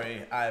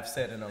story I've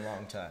said in a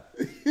long time.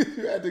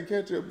 You had to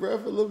catch your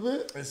breath a little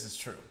bit? This is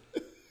true.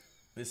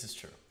 This is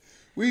true.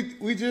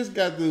 We just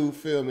got through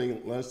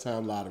filming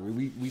Lunchtime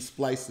Lottery. We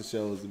spliced the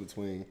shows in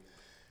between.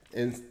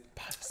 And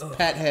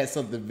Pat had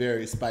something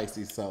very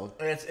spicy, so.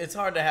 It's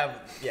hard to have,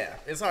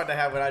 it's hard to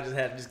have what I just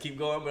had to just keep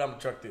going, but I'm going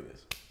to truck through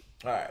this.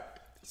 All right,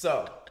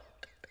 so.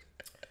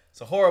 It's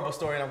a horrible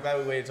story, and I'm glad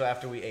we waited until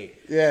after we ate.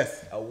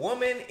 Yes. A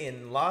woman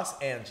in Los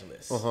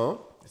Angeles. Uh-huh.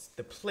 It's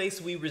the place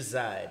we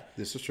reside.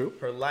 This is true.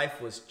 Her life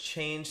was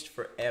changed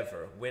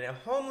forever when a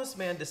homeless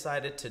man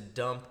decided to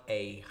dump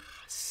a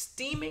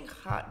steaming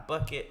hot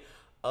bucket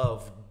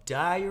of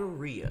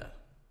diarrhea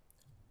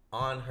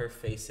on her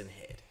face and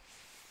head.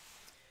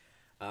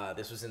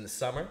 This was in the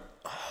summer,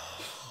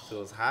 so it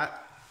was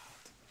hot.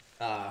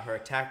 Her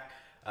attack.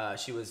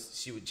 This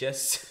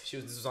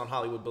was on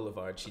Hollywood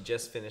Boulevard. She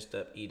just finished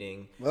up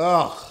eating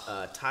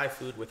Thai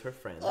food with her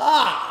friends.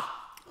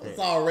 It's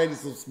already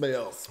some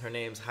smells. Her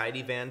name's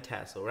Heidi Van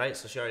Tassel, right?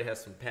 So she already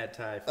has some pad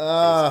Thai food going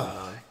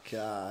on.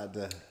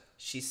 God.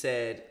 She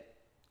said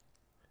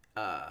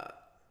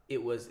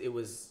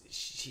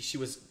she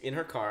was in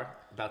her car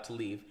about to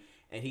leave,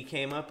 and he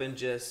came up and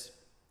just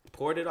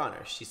poured it on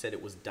her. She said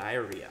it was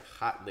diarrhea,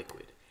 hot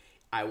liquid.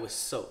 I was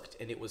soaked,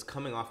 and it was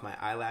coming off my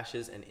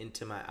eyelashes and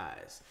into my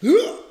eyes.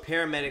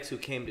 Paramedics who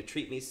came to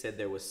treat me said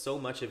there was so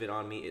much of it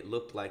on me, it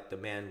looked like the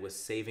man was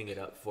saving it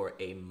up for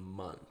a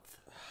month.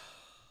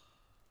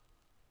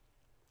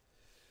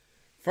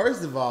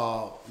 First of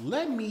all,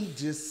 let me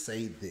just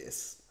say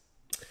this.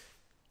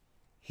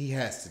 He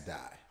has to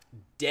die.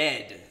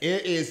 Dead. There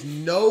is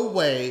no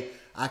way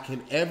I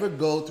can ever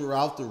go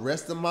throughout the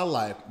rest of my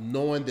life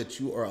knowing that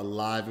you are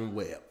alive and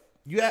well.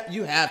 You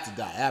have to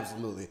die,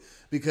 absolutely.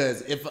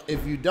 Because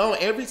if you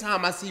don't, every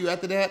time I see you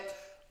after that,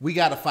 we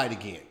got to fight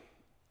again.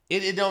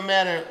 It don't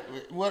matter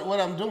what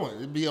I'm doing.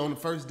 It'd be on the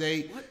first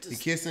date, you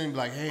kissing, be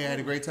like, hey, I had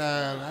a great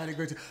time. I had a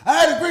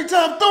great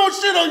time throwing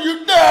shit on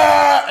you.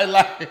 And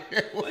like,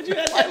 why'd you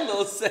have that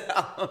little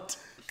sound?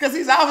 Because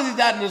he's obviously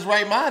not in his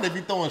right mind if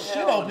he's throwing shit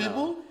on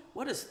people.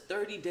 What does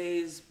 30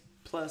 days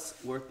plus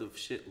worth of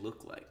shit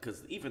look like?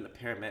 Because even the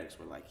paramedics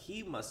were like,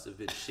 he must have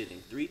been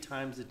shitting 3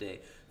 times a day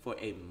for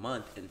a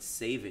month and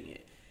saving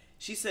it.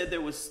 She said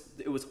it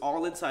was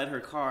all inside her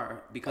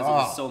car because it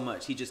was so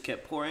much. He just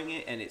kept pouring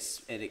it, and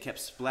it kept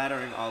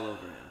splattering all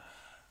over him.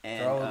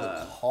 And throw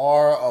the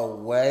car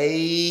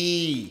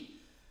away.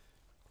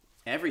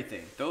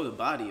 Everything. Throw the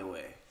body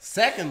away.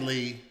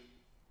 Secondly,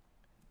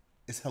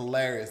 it's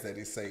hilarious that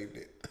he saved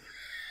it.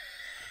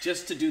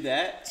 Just to do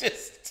that?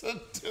 Just to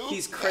do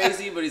He's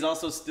crazy, but he's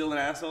also still an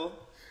asshole?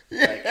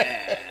 Like,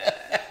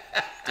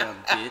 dumb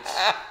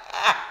bitch.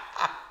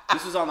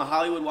 This was on the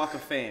Hollywood Walk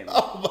of Fame.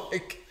 Oh, my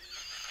God.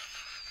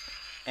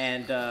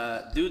 And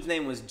dude's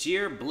name was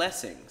Jeer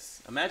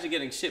Blessings. Imagine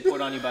getting shit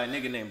poured on you by a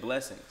nigga named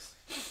Blessings.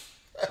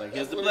 Like,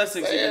 here's the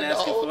blessings you've been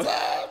asking for.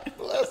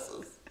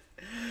 Blessings.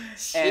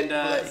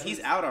 And he's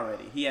out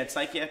already. He had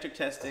psychiatric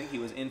testing. He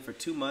was in for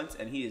 2 months,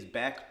 and he is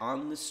back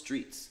on the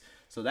streets.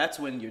 So that's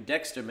when your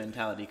Dexter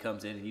mentality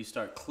comes in, and you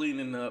start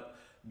cleaning up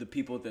the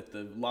people that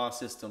the law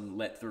system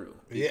let through.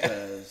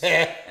 Because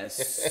as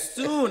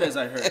soon as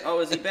I heard,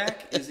 is he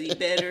back? Is he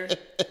better?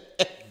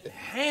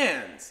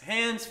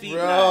 Hands, feet,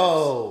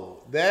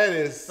 bro, knives. That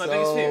is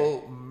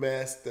so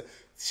messed up.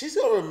 She's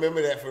gonna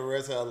remember that for the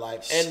rest of her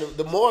life. And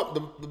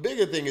the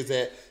bigger thing is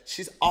that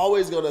she's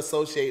always gonna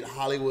associate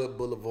Hollywood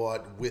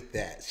Boulevard with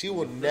that. She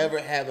will never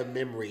have a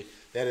memory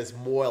that is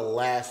more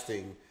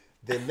lasting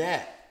than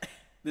that.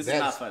 This is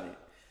not funny.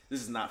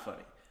 This is not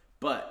funny.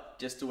 But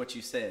just to what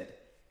you said,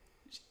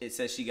 it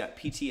says she got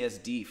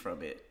PTSD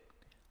from it,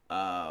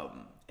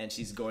 and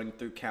she's going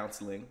through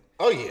counseling.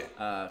 Oh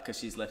yeah, because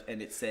she's left,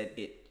 and it said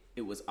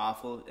it was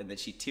awful, and then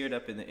she teared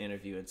up in the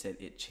interview and said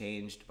it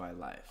changed my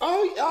life.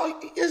 Oh,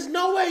 there's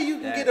no way you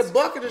can get a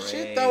bucket of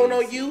shit thrown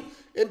on you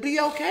and be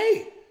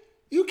okay.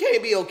 You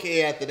can't be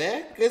okay after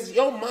that because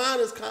your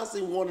mind is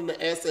constantly wanting the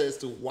answer as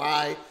to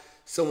why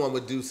someone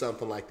would do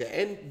something like that,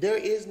 and there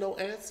is no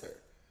answer.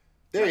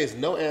 There is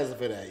no answer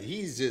for that.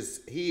 He is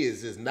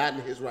just not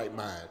in his right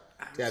mind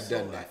to have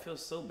done that. I feel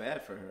so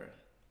bad for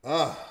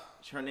her.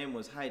 Her name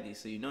was Heidi,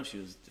 so you know she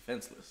was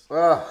defenseless.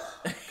 Oh,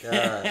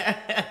 God.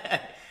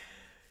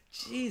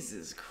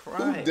 Jesus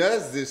Christ. Who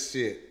does this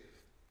shit?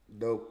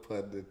 No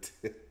pun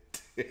intended.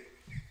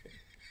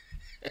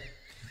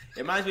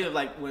 It reminds me of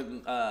like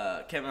when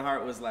Kevin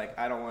Hart was like,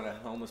 I don't want a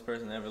homeless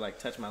person to ever like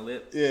touch my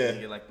lip. Yeah.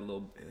 You get like the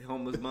little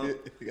homeless bump.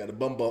 You got a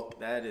bum bump.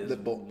 That is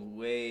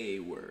way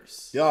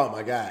worse. Oh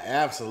my God,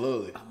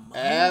 absolutely.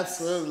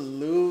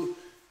 Absolute.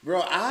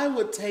 Bro, I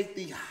would take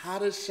the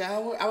hottest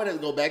shower. I would have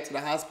to go back to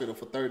the hospital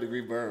for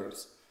 3rd-degree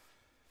burns.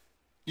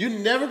 You're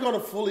never going to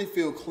fully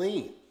feel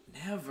clean.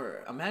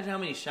 Never. Imagine how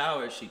many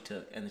showers she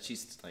took, and then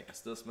she's like, I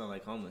still smell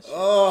like homeless shit.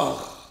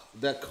 Oh,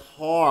 that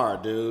car,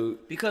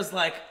 dude. Because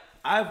like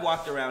I've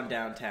walked around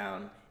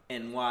downtown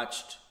and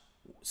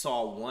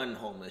saw one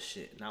homeless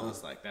shit, and I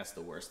was like, that's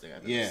the worst thing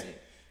I've ever seen.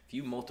 If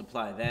you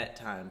multiply that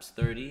times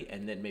 30,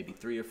 and then maybe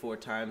 3 or 4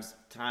 times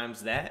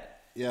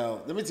that.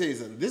 Yo, let me tell you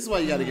something. This is why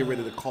you got to get rid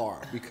of the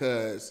car,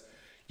 because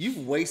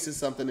you've wasted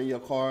something in your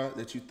car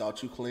that you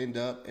thought you cleaned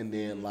up, and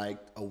then like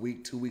a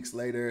week, 2 weeks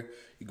later,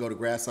 you go to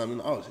grab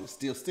something. Oh, it's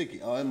still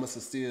sticky. Oh, it must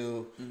have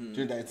still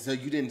turned that. So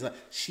you didn't.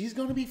 She's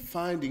gonna be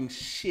finding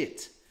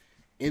shit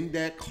in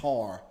that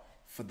car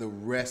for the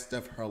rest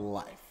of her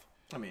life.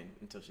 I mean,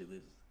 until she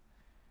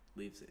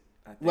leaves it.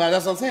 Well,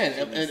 that's what I'm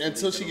saying. And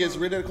until she gets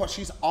rid of the car,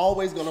 she's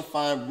always gonna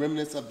find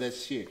remnants of that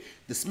shit.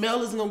 The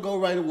smell isn't gonna go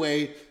right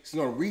away. She's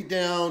gonna reach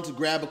down to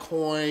grab a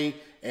coin,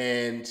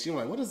 and she's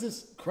like, "What is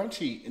this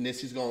crunchy?" And then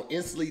she's gonna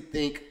instantly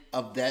think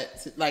of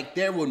that. Like,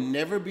 there will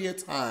never be a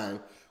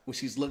time when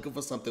she's looking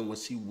for something when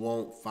she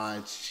won't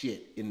find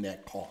shit in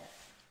that car,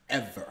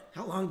 ever.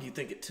 How long do you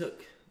think it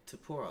took to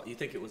pour out? You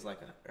think it was like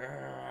a?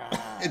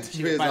 By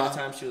the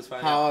time she was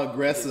finding how out,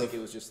 aggressive. It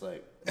was just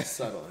like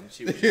subtle, and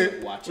she was just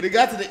like watching. When it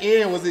got to the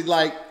end, was it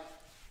like,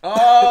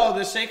 oh,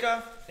 the shake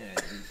off? And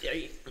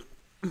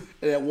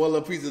that one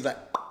little piece is like,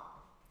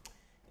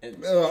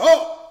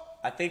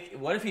 I think.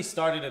 What if he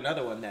started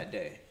another one that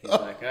day? He's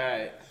like, all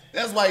right.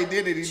 That's why he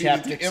did it. He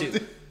Chapter needed to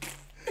 2.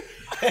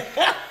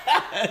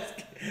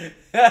 empty.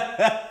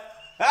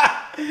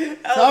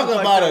 Talk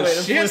about a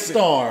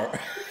shitstorm.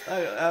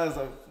 That was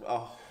a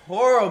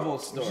horrible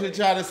story. We should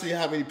try to see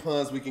how many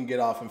puns we can get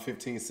off in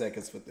 15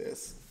 seconds with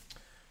this.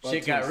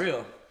 Shit got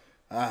real.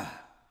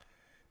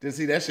 Didn't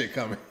see that shit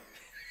coming.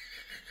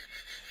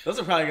 Those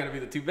are probably going to be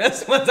the 2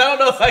 best ones. I don't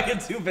know if I can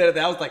do better than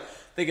that. I was like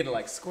thinking of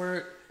like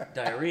squirt,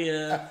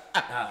 diarrhea.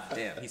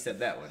 Damn, he said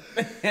that one.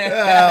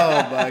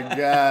 Oh my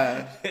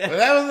god.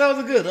 Well, that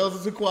was good. That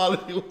was a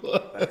quality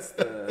one. That's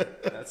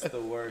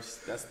the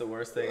worst. That's the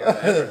worst thing I've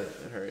ever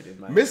heard in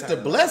my life.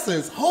 Mr.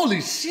 Blessings,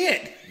 holy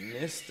shit.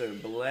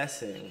 Mr.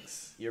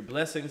 Blessings. Your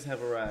blessings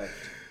have arrived.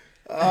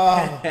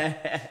 Oh,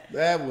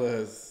 that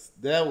was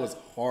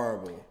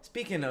horrible.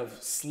 Speaking of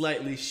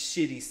slightly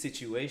shitty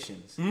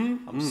situations,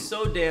 I'm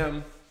so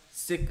damn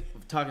sick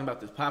of talking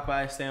about this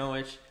Popeye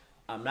sandwich.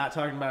 I'm not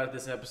talking about it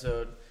this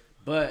episode,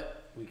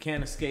 but we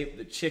can't escape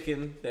the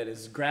chicken that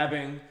is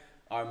grabbing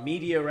our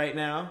media right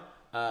now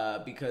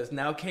because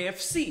now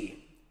KFC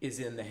is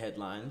in the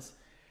headlines.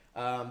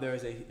 There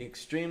is an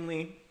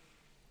extremely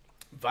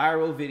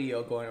viral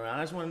video going around.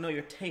 I just want to know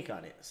your take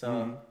on it.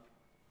 So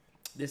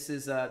this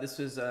was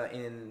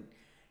in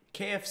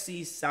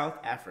KFC South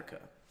Africa.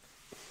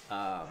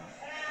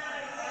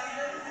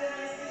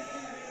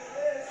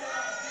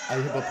 Are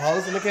you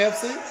proposing the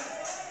KFC?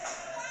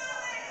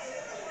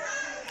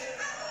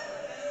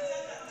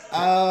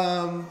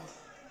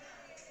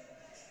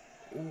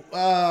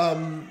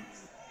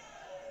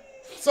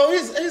 So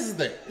here's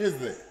the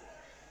thing.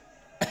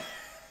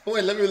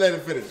 Wait, let me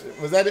finish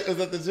it. Was that it? Was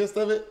that the gist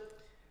of it?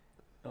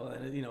 Oh,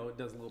 it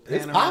does a little.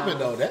 It's popping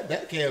though.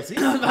 That KFC.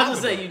 I was about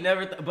to say you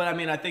never, but I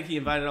mean, I think he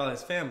invited all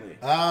his family.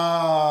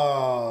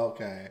 Oh,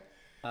 okay.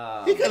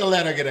 He could have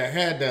let her get her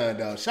hair done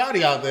though.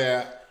 Shawty out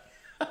there.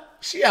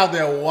 She out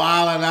there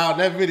wilding out.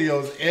 That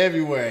video's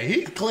everywhere.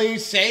 He's clean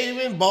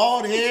shaven,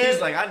 bald head. He's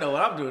like, I know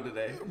what I'm doing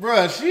today,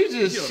 bruh.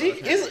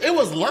 It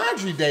was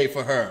laundry day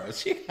for her.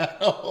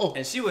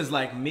 And she was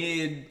like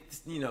mid,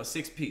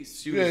 6-piece.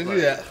 She was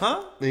like,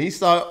 huh? And he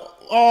started,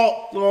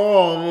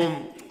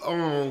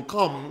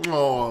 come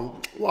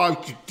on,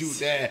 why'd you do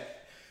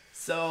that?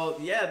 So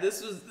yeah,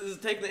 this is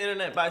taking the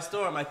internet by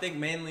storm. I think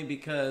mainly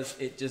because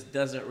it just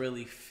doesn't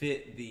really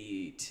fit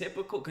the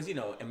typical. Because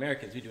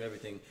Americans, we do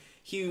everything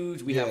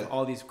huge. We have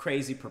all these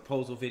crazy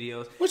proposal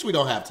videos, which we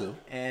don't have to,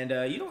 and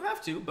you don't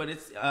have to. But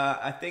it's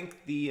I think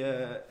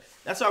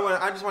that's why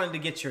I just wanted to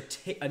get your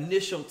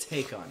initial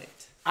take on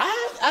it.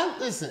 I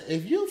listen.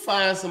 If you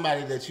find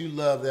somebody that you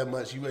love that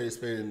much, you ready to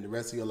spend the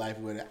rest of your life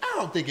with it. I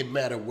don't think it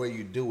matter where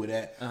you do it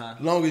at, as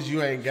long as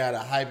you ain't got a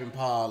hyping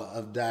pile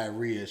of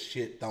diarrhea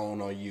shit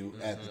thrown on you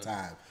at the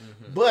time.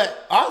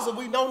 But also,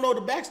 we don't know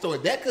the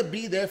backstory. That could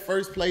be their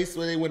first place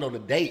where they went on a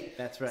date.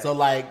 That's right. So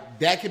like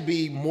that could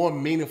be more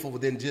meaningful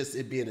than just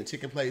it being a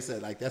chicken place.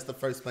 Like that's the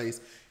first place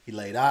he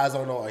laid eyes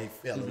on her, or he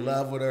fell in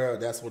love with her, or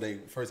that's where they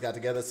first got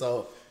together.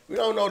 So we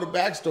don't know the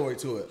backstory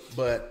to it.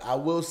 But I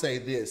will say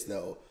this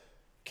though.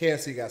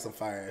 KFC got some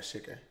fire ass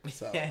chicken.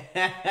 So,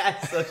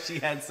 so she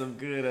had some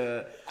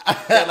good,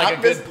 like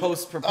a good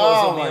post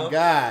proposal meal. Oh my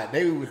god,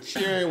 they were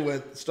cheering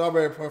with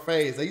strawberry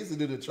parfaits. They used to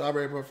do the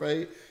strawberry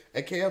parfait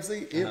at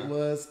KFC. It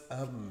was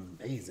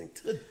amazing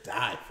to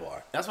die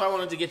for. That's why I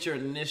wanted to get your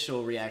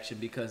initial reaction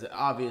because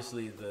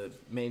obviously the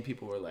main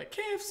people were like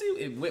KFC.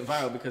 It went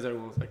viral because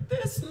everyone was like,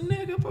 "This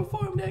nigga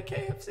performed at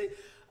KFC,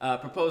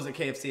 proposed at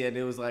KFC," and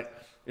it was like,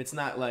 it's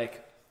not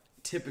like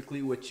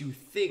typically what you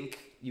think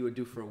you would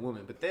do for a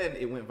woman, but then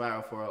it went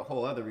viral for a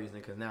whole other reason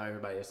because now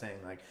everybody is saying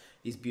like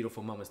these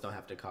beautiful moments don't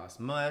have to cost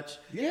much.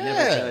 Yeah.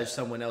 Never judge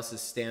someone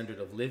else's standard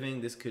of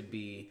living. This could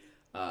be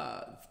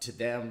to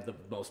them the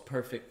most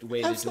perfect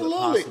way Absolutely. to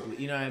do it possibly.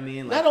 You know what I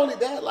mean? Not only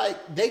that, like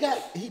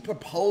he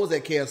proposed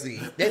at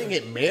KFC. They didn't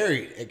get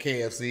married at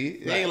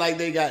KFC. It ain't like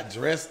they got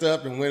dressed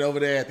up and went over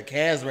there at the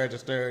cash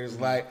register. It's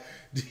like,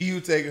 do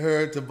you take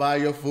her to buy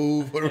your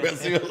food for the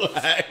rest of your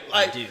life?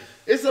 Like,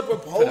 it's a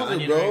proposal,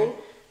 bro.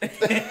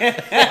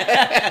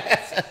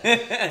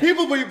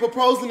 People be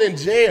proposing in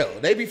jail.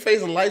 They be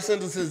facing life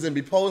sentences and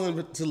be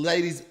posing to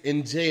ladies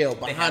in jail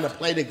behind a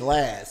plate of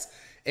glass.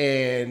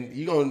 And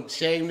you gonna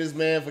shame this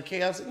man for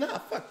KFC? Nah,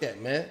 fuck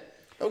that, man.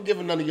 Don't give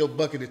him none of your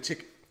bucket of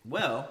chicken.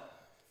 Well,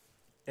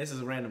 this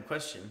is a random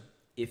question.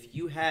 If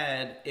you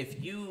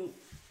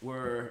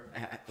were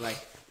like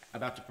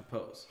about to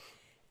propose,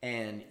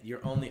 and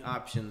your only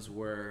options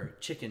were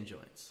chicken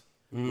joints,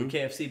 would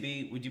KFC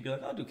be? Would you be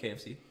like, I'll do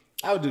KFC?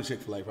 I would do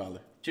Chick-fil-A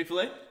probably.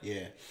 Chick-fil-A?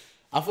 Yeah.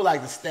 I feel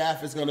like the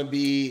staff is gonna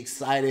be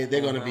excited.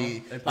 They're gonna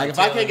be like, if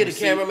I can't get a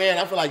cameraman,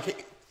 I feel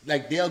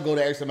like they'll go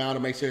the extra mile to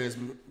make sure it's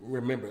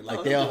remembered.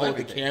 Like they'll hold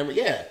the camera.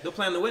 Yeah. They'll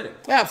plan the wedding.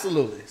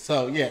 Absolutely.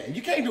 So yeah,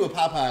 you can't do a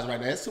Popeyes right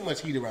now. There's too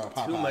much heat around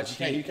Popeyes. Too much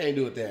heat. You can't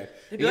do it there.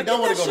 And you don't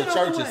want to go to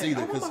churches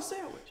either because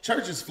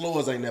churches'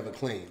 floors ain't never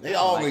clean. They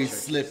always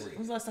slippery.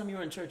 When's the last time you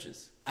were in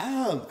churches?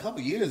 A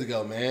couple years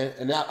ago, man.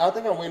 And I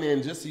think I went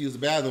in just to use the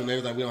bathroom. They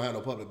was like, we don't have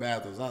no public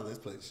bathrooms. Oh, this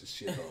place is just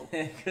shit hole.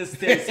 Because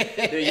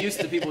they're used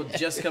to people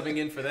just coming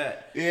in for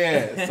that.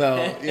 Yeah. So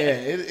yeah,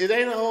 it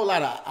ain't a whole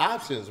lot of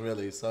options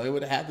really. So it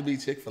would have to be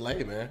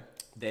Chick-fil-A, man.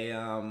 They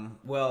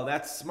well,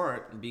 that's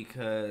smart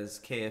because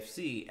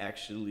KFC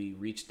actually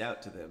reached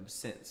out to them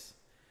since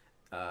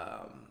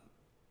I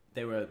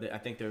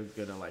think they're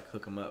gonna like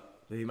hook them up.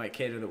 They might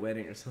cater the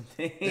wedding or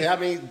something. Yeah, I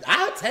mean,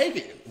 I'll take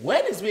it.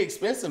 Weddings be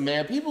expensive,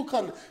 man. People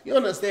come. You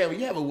understand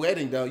when you have a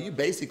wedding though, you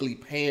basically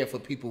paying for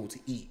people to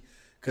eat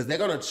because they're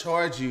gonna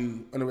charge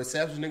you on the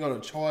reception. They're gonna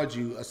charge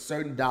you a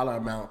certain dollar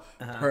amount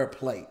per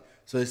plate.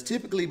 So it's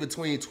typically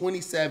between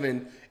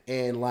 $27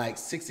 and like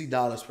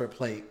 $60 per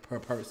plate per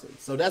person.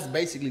 So that's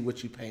basically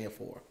what you're paying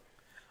for.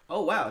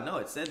 Oh wow! No,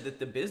 it said that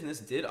the business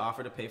did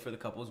offer to pay for the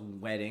couple's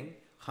wedding,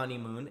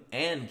 honeymoon,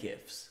 and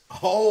gifts.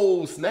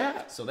 Oh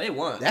snap! So they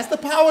won. That's the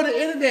power of the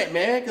internet,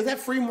 man. Because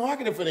that's free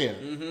marketing for them.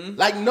 Mm-hmm.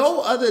 Like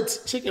no other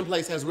chicken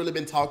place has really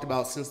been talked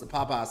about since the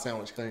Popeye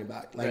sandwich came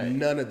back. Like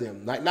none of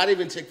them. Like not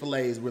even Chick-fil-A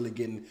is really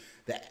getting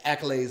the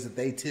accolades that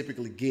they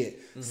typically get.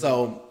 Mm-hmm.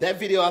 So that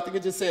video, I think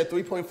it just said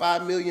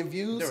 3.5 million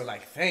views. They were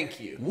like, "Thank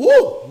you."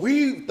 Woo!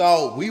 We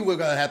thought we were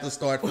gonna have to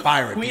start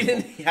firing. We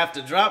didn't have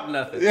to drop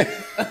nothing. we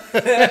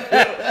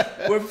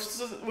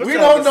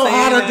don't know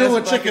how to do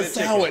a chicken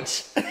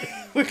sandwich.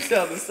 We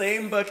sell the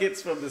same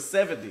buckets from the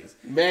 70s.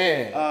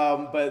 Man.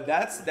 But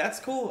that's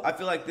cool. I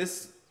feel like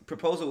this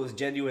proposal was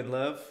genuine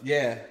love.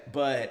 Yeah.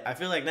 But I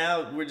feel like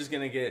now we're just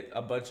gonna get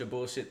a bunch of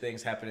bullshit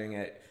things happening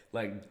at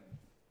like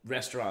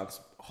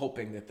restaurants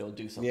hoping that they'll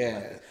do something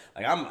like this.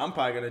 Like I'm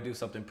probably gonna do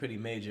something pretty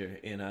major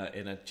in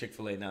a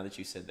Chick-fil-A now that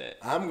you said that.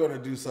 I'm gonna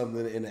do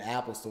something in the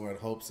Apple store in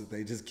hopes that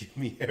they just give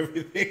me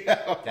everything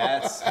else.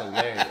 That's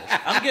hilarious.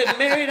 I'm getting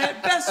married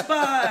at Best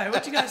Buy.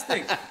 What you guys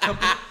think?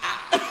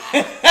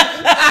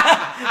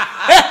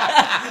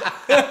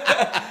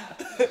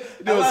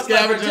 Do a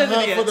scavenger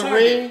hunt for the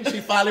ring. She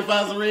finally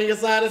finds the ring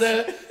inside of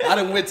there. I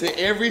done went to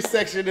every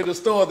section in the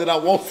store that I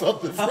want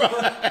something from.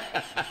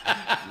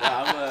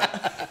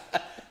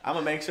 I'm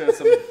gonna make sure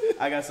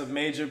I got some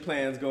major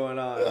plans going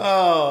on.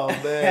 Oh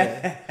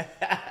man,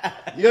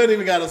 you don't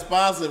even gotta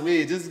sponsor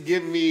me. Just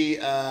give me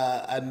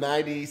a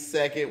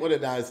 90-second. What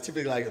it is? It's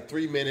typically like a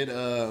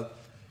 3-minute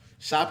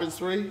shopping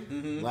spree.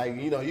 Mm-hmm. Like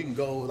you can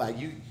go like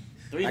you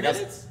 3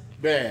 minutes.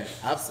 Man,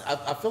 I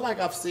feel like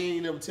I've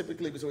seen them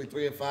typically between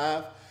 3 and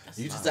 5.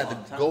 You just have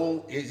to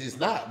go. It's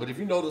not, but if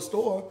you know the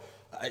store,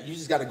 you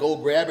just got to go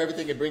grab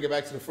everything and bring it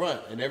back to the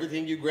front. And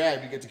everything you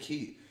grab, you get to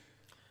keep.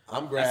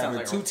 I'm grabbing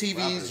like 2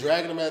 TVs,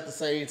 dragging them at the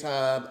same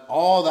time.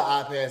 All the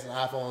iPads and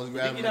iPhones,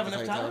 grabbing them at the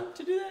same time. You have enough time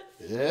to do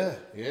that?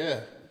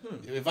 Yeah.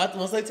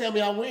 Once they tell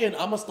me I win,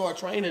 I'm gonna start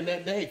training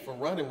that day for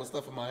running with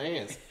stuff in my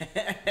hands.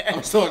 I'm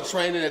gonna start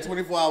training at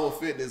 24-hour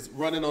fitness,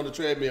 running on the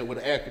treadmill with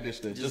an air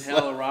conditioner. Just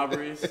hella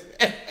robberies.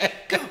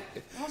 Go.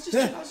 I was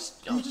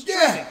just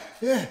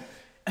training.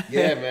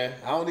 Yeah, man.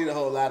 I don't need a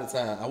whole lot of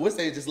time. I wish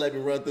they just let me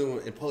run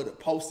through and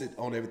post it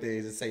on everything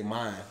and just say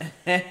mine.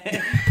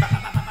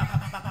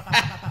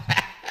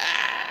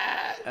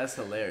 That's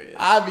hilarious.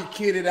 I'd be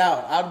kidded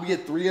out. I'd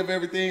get 3 of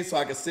everything so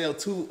I could sell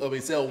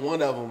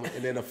 1 of them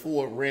and then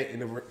afford rent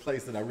in the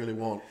place that I really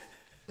want.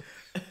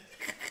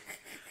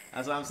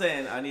 That's what I'm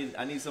saying. I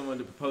need someone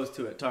to propose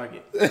to at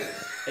Target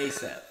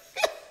ASAP.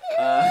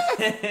 All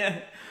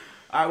right.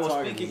 Well,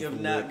 Target, speaking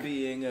of not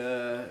being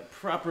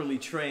properly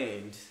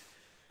trained,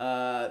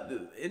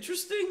 the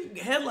interesting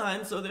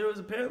headline. So there was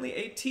apparently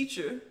a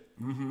teacher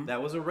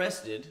that was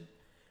arrested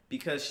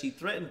because she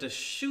threatened to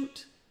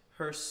shoot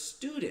her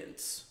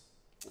students.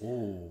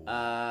 Ooh,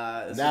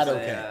 not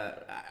okay.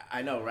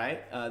 I know,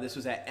 right? This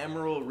was at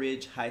Emerald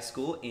Ridge High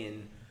School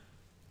in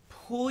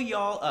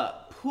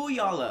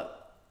Puyallup.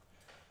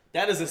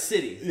 That is a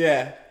city.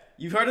 Yeah.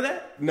 You've heard of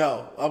that?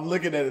 No, I'm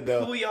looking at it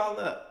though.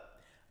 Puyallup.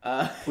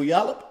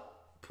 Puyallup?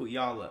 pull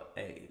y'all up.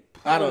 Hey,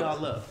 pull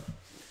y'all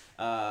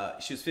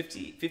up. She was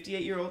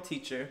 58-year-old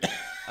teacher,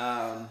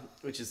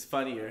 which is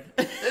funnier.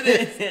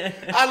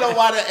 I know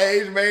why the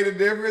age made a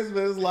difference,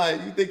 but it's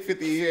like, you think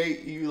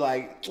 58, you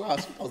like, wow,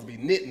 she's supposed to be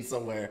knitting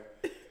somewhere.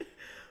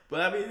 But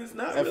I mean, it's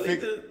not really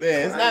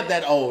it's not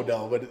that old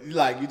though. But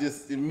like, you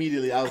just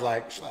immediately, I was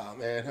like, oh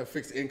man, her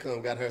fixed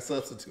income got her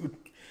substitute.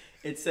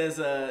 It says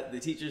the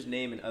teacher's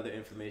name and other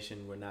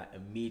information were not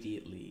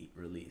immediately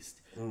released,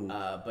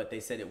 but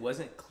they said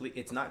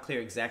it's not clear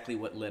exactly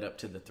what led up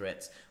to the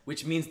threats,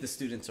 which means the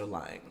students are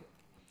lying.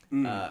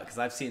 Because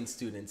I've seen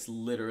students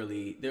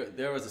literally.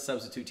 There was a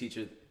substitute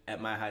teacher at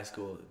my high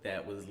school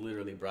that was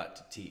literally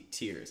brought to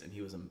tears, and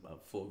he was a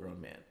full-grown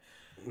man.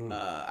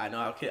 I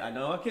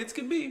know how kids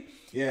can be.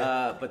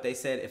 Yeah. But they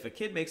said if a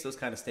kid makes those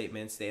kind of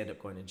statements, they end up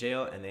going to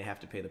jail and they have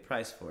to pay the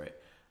price for it.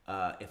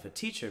 If a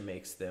teacher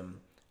makes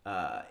them,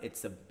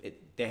 that's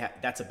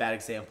a bad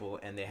example,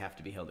 and they have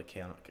to be held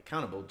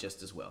accountable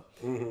just as well.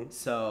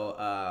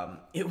 So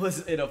it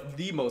was in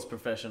the most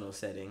professional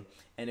setting,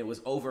 and it was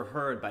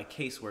overheard by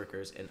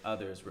caseworkers and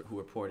others who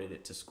reported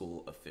it to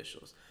school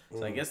officials.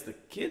 So I guess the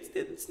kids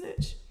didn't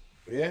snitch.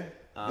 Yeah,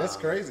 that's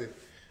crazy.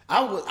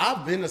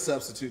 I've been a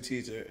substitute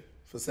teacher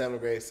for 7th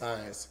grade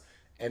science,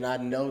 and I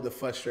know the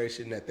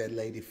frustration that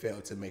lady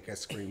felt to make her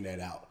scream that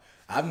out.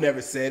 I've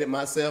never said it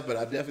myself, but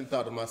I definitely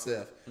thought to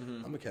myself,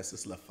 I'm gonna catch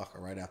this little fucker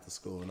right after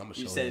school, and I'm gonna show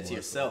him. You said it to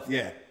yourself?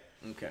 Yeah.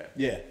 Okay.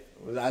 Yeah.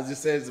 I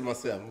just said it to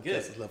myself. I'm gonna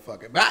catch this little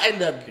fucker. But I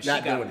ended up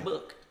not doing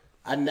it.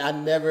 I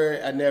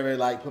never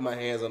like put my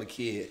hands on a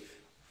kid.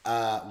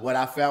 What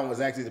I found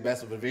was actually the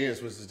best of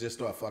advantage was to just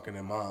start fucking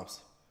their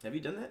moms. Have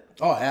you done that?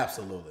 Oh,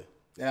 absolutely.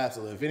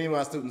 Absolutely. If any of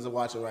my students are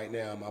watching right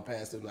now, my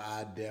past students,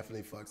 I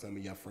definitely fuck some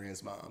of your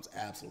friends' moms.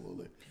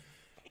 Absolutely.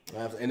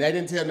 And they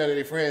didn't tell none of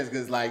their friends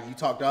because, like, you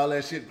talked all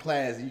that shit in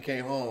class and you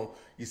came home,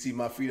 you see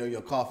my feet on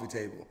your coffee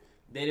table.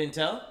 They didn't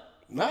tell?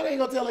 No, they ain't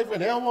gonna tell their friends.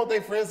 They don't want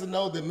their friends to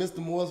know that Mr.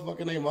 Moore's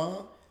fucking their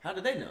mom. How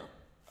did they know?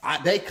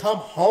 They come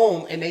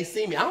home and they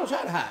see me. I don't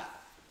try to hide.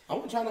 I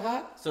wasn't trying to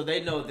hide. So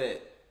they know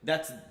that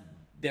that's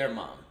their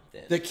mom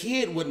then? The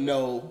kid would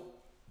know.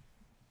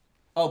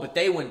 Oh, but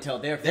they wouldn't tell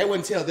their friends. They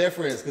wouldn't tell their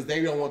friends because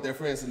they don't want their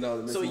friends to know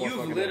that Mr. So Moore's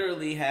you've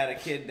literally had a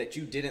kid that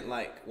you didn't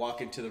like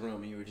walk into the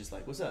room and you were just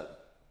like, what's up?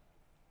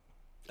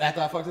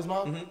 After I fucked his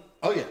mom? Mm-hmm.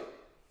 Oh, yeah.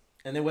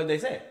 And then what did they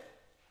say?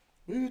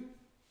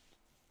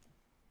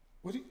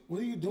 What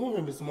are you doing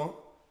here, Mr. Mom?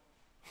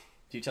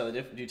 Do you tell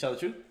the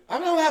truth? I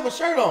don't have a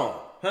shirt on.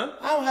 Huh?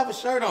 I don't have a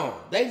shirt on.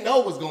 They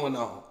know what's going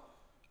on.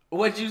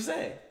 What'd you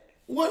say?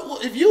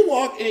 What if you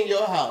walk in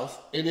your house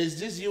and it's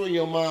just you and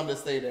your mom that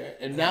stay there,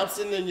 and now I'm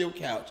sitting on your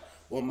couch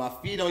with my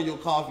feet on your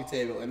coffee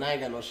table and I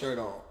ain't got no shirt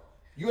on?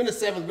 You in the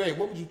 7th grade,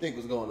 what would you think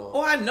was going on?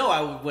 Oh, I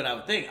know what I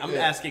would think. I'm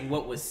asking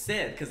what was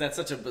said because that's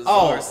such a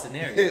bizarre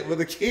scenario. Well,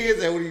 the kids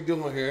said, what are you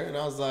doing here? And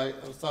I was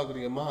talking to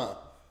your mom.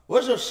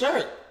 Where's your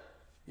shirt?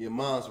 Your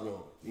mom's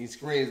room. He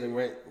screamed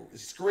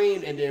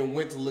and then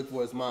went to look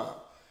for his mom.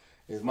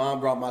 His mom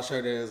brought my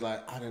shirt in and was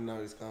like, I didn't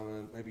know he's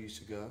coming. Maybe you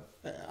should go.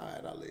 All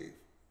right, I'll leave.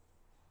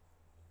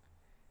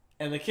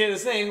 And the kid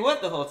is saying what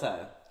the whole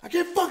time? I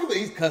can't fucking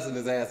believe he's cussing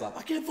his ass off.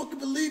 I can't fucking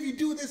believe you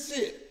do this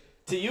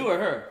shit. To you or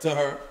her? To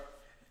her.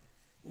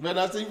 You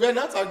better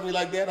not talk to me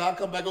like that. I'll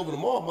come back over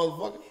tomorrow,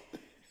 motherfucker.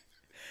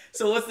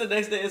 So what's the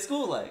next day at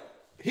school like?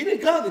 He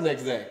didn't come the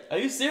next day. Are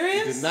you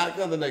serious? He did not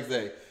come the next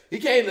day. He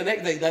came the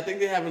next day. I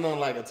think they have it on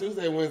like a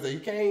Tuesday, Wednesday. He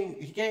came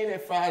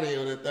that Friday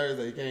or that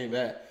Thursday. He came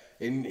back.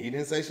 And he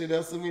didn't say shit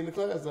else to me in the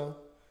class, though.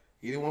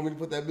 He didn't want me to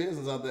put that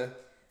business out there.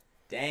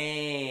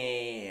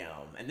 Damn.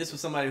 And this was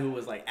somebody who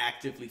was like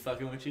actively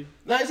fucking with you?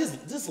 No, it's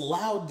just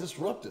loud,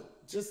 disruptive.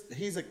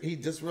 He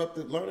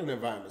disrupted learning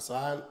environment, so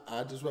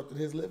I disrupted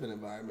his living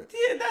environment.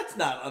 Yeah, that's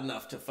not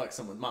enough to fuck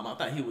someone's mom. I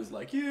thought he was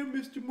like, yeah,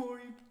 Mr. Moore,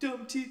 you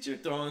dumb teacher,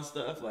 throwing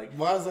stuff like.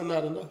 Why is that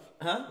not enough?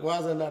 Huh? Why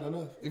is that not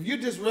enough? If you're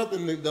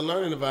disrupting the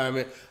learning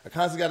environment, I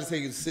constantly got to tell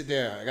you to sit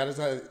down. I got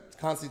to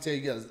constantly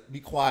tell you to be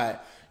quiet.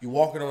 You're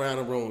walking around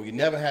the room. You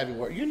never have your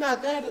work. You're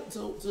not there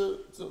to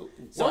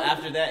So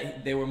after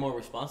that, they were more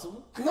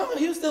responsible? No,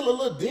 he was still a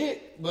little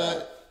dick,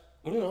 but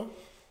you know.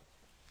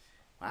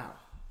 Wow.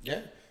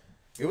 Yeah.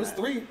 It was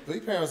three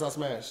parents I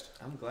smashed.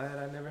 I'm glad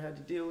I never had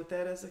to deal with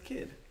that as a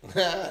kid.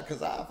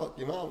 Because I fuck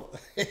your mama.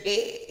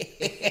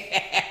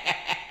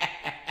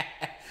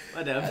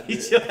 My dad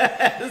beat your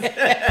ass.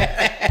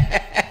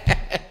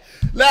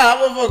 Nah,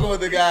 I'm fucking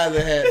with the guys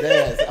that had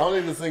dads.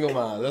 Only the single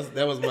moms.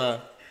 That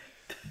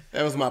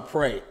was my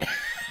prey.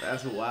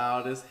 That's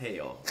wild as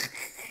hell.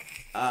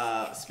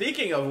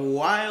 Speaking of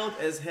wild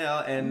as hell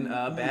and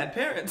bad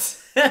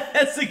parents,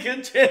 that's a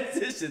good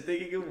transition.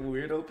 Thinking of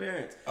weirdo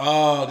parents.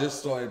 Oh, this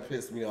story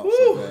pissed me off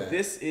so bad.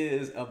 This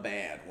is a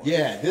bad one.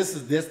 Yeah, this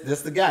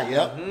the guy.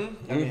 Yep.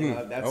 Mm-hmm. I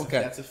mean,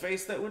 that's a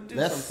face that would do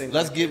something.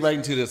 Let's get right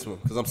into this one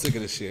because I'm sick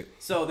of this shit.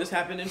 So this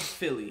happened in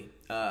Philly.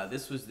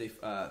 This was the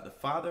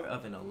father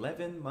of an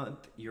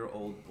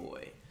 11-month-old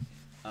boy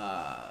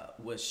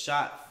was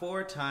shot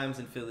 4 times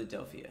in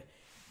Philadelphia.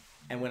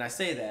 And when I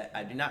say that,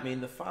 I do not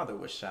mean the father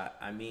was shot.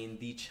 I mean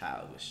the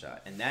child was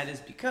shot. And that is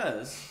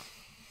because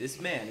this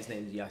man, his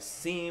name is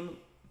Yasim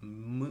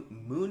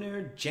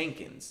Munir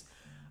Jenkins,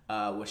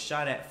 was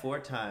shot at 4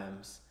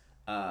 times,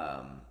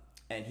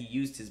 and he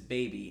used his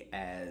baby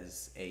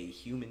as a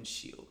human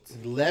shield.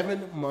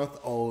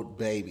 11-month-old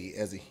baby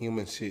as a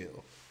human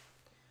shield.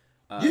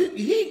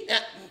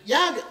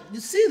 Y'all, you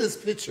see this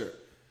picture?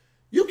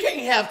 You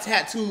can't have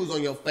tattoos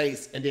on your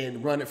face and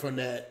then running from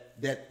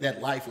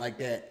that life like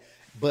that.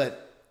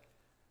 But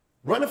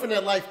running from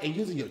that life and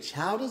using your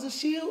child as a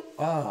shield?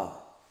 Oh.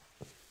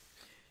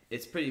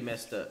 It's pretty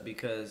messed up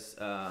because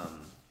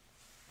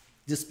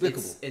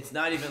despicable. It's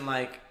not even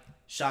like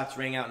shots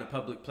rang out in a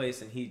public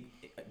place and he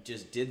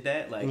just did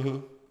that. Like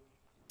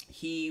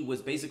he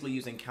was basically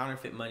using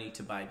counterfeit money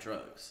to buy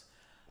drugs.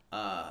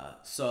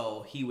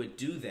 So he would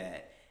do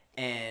that,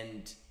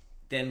 and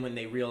then when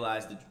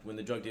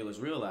the drug dealers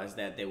realized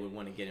that, they would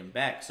want to get him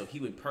back. So he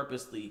would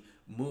purposely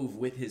move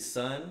with his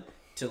son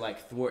to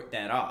like thwart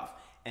that off.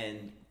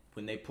 And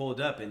when they pulled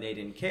up and they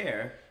didn't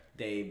care,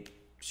 they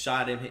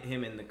shot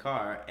him in the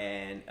car,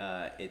 and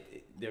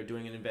they're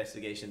doing an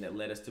investigation that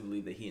led us to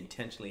believe that he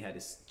intentionally had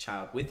his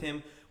child with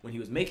him when he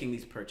was making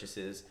these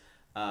purchases,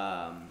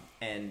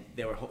 and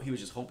he was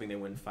just hoping they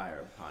wouldn't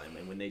fire upon him.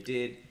 And when they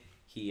did,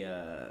 he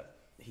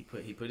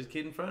put his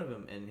kid in front of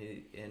him, and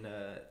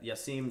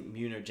Yasim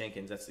Munir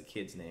Jenkins, that's the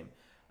kid's name.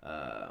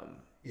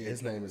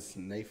 His name is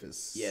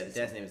Nafis. Yeah, the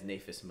dad's name is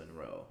Nafis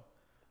Monroe.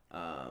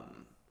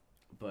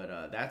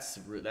 But that's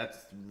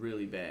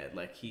really bad.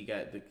 Like he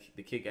got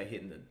the kid got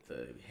hit in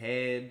the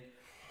head,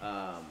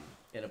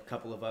 and a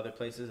couple of other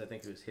places. I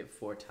think he was hit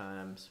 4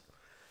 times.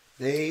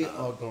 They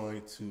are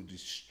going to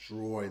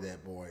destroy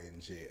that boy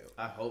in jail.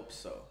 I hope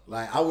so.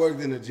 Like, I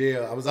worked in the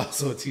jail. I was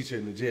also a teacher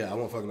in the jail. I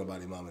won't fuck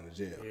nobody mom in the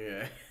jail.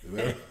 Yeah.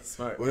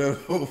 Smart.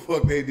 Whatever the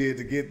fuck they did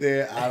to get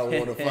there, I don't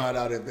want to find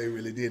out if they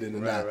really did it or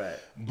not. Right.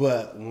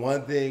 But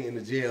one thing in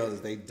the jail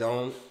is they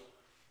don't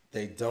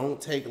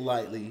take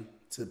lightly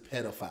to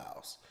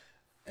pedophiles.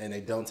 And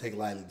they don't take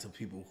lightly to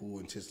people who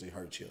intentionally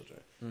hurt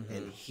children.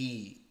 And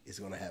he is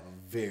going to have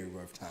a very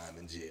rough time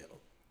in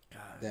jail.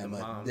 God,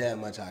 that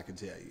much I can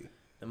tell you.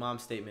 The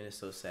mom's statement is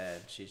so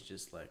sad. She's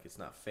just like, it's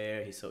not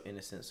fair. He's so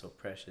innocent, so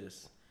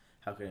precious.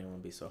 How could anyone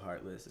be so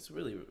heartless? It's a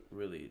really,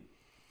 really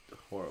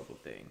horrible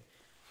thing.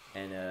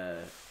 And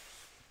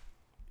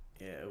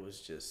it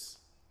was just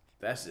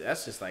that's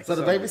just like. So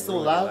the baby's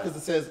still alive because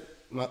it says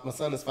my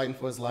son is fighting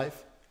for his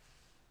life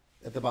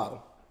at the bottom.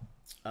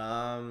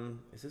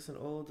 Is this an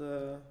old?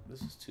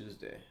 This is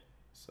Tuesday,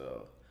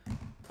 so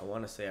I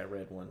want to say I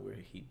read one where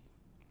he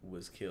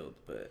was killed,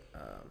 but I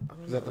don't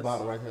know. Is at the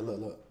bottom right here?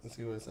 Look. Let's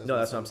see what it says. No,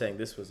 that's what I'm saying.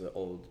 This was an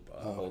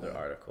older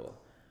article.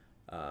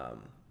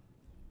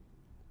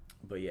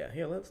 But yeah,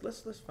 here let's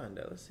find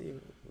out. Let's see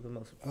the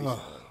most recent one.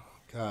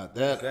 God,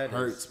 that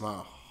hurts my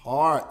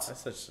heart.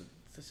 That's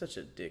such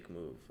a dick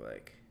move.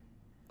 Like,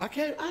 I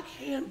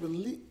can't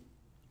believe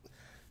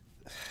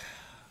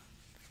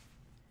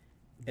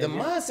the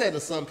mindset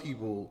of some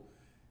people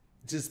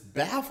just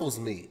baffles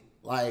me.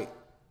 Like,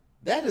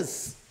 that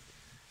is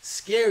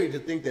scary to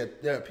think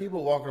that there are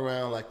people walking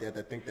around like that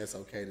think that's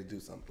okay to do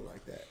something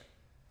like that.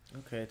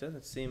 Okay, it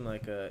doesn't seem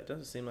like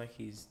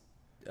he's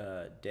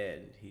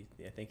dead.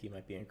 I think he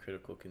might be in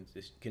critical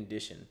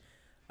condition.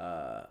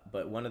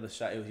 But one of the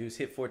shots, he was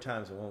hit 4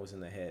 times and one was in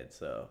the head.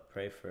 So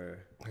pray for.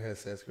 Yeah, it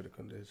says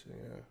critical condition.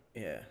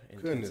 Yeah.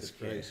 Goodness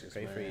gracious,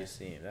 pray for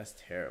Yasim. That's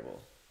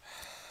terrible.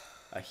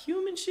 A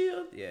human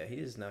shield? Yeah, he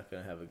is not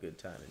gonna have a good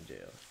time in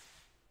jail.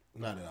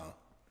 Not at all.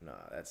 No,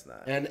 that's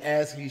not. And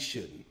as he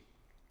shouldn't.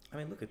 I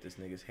mean, look at this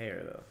nigga's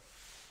hair though.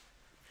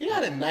 He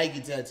got a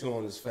Nike tattoo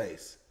on his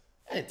face.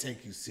 I didn't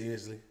take you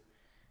seriously.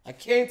 I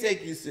can't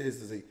take you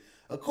seriously.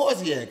 Of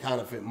course he had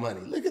counterfeit money.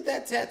 Look at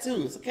that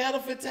tattoo. It's a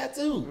counterfeit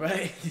tattoo.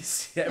 Right.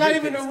 Not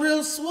even a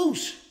real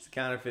swoosh. It's a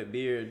counterfeit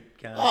beard.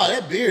 Oh,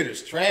 that beard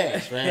is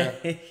trash, man.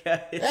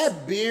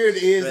 That beard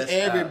is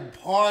every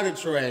part of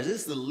trash.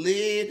 It's the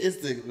lid. It's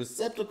the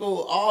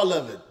receptacle. All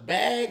of it.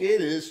 Bag.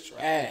 It is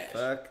trash.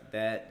 Fuck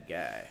that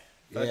guy.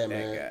 Fuck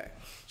that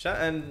guy.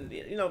 And,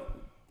 you know.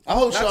 I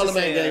hope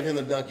Charlamagne gave him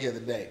the donkey of the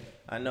day.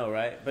 I know,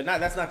 right? But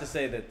that's not to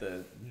say that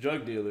the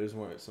drug dealers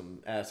weren't some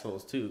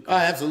assholes too. Oh,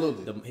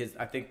 absolutely.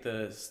 I think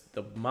the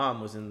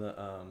mom was in the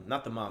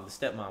not the mom, the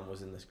stepmom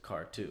was in the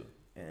car too,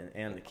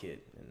 and the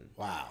kid. And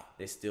wow.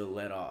 They still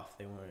let off.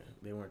 They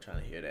weren't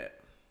trying to hear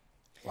that.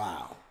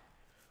 Wow.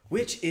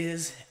 Which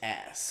is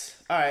ass.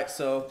 All right,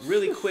 so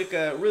really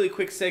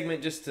quick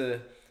segment just to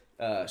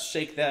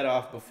shake that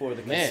off before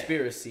the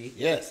conspiracy.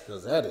 Yes,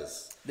 because that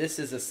is. This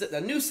is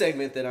a new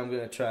segment that I'm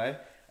gonna try.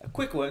 A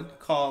quick one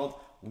called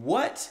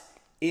 "What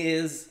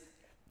Is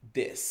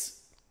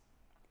This?"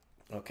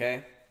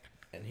 Okay,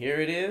 and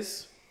here it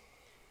is.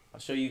 I'll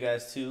show you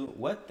guys too.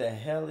 What the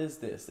hell is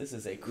this? This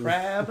is a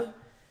crab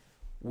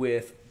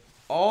with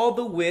all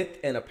the width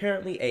and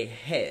apparently a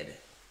head.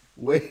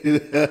 Wait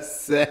a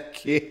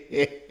second.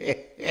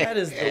 That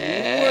is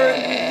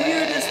the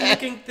weirdest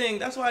looking thing.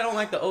 That's why I don't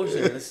like the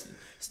ocean. It's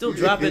still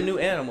dropping new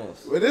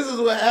animals. Well, this is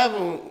what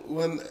happens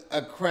when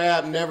a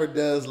crab never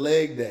does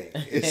leg day.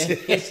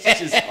 It's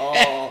just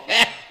all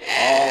up.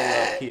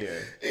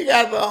 here. He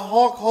got the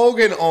Hulk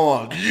Hogan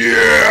on.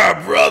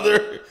 Yeah,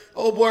 brother.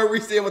 Oh boy,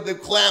 reached in with the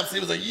claps. He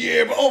was like,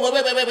 yeah, but oh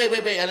wait. I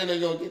didn't know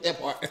you were gonna get that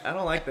part. I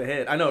don't like the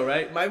head. I know,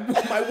 right? My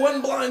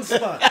one blind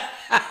spot.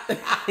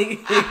 He's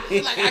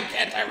like, I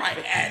can't turn my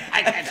head.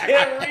 I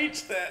can't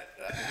reach that.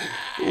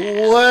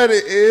 What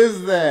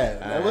is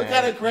that? What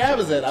kind of crab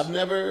is that? I've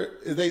never.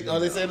 Are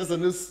they saying it's a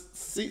new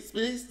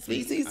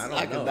species?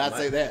 I could not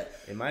say that.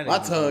 My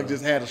tongue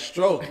just had a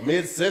stroke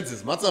mid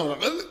sentence. My tongue was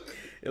like.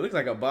 It looks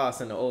like a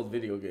boss in an old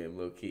video game,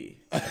 low key.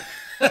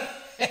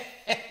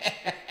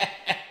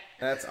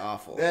 That's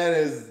awful. That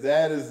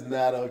is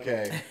not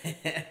okay.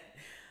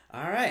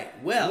 All right.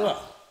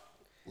 Well,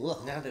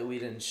 now that we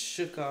done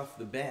shook off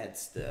the bad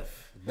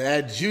stuff,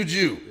 bad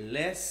juju,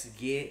 let's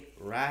get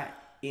right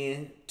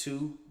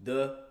into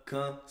the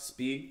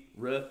conspiracy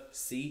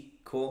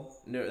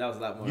corner. That was a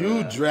lot more.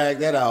 You dragged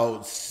that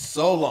out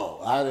so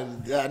long. I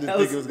didn't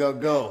think it was gonna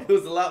go. It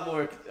was a lot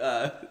more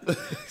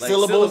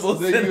syllables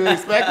than you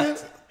expected.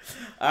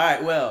 All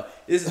right, well,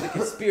 this is the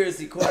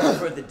conspiracy corner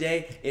for the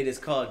day. It is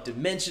called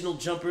Dimensional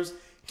Jumpers.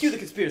 Cue the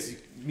conspiracy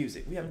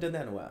music. We haven't done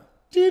that in a while.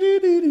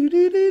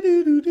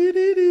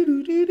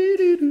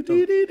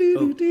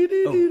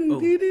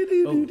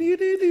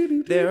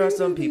 There are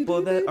some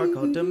people that are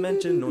called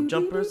dimensional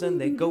jumpers,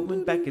 and they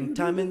going back in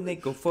time and they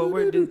go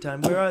forward in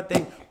time. Where are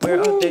they? Where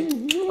are they?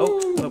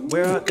 Oh, but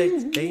where are they?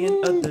 They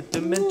in other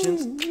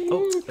dimensions.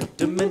 Oh,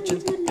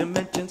 dimensions.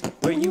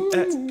 Where you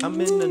at? I'm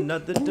in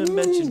another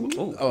dimension.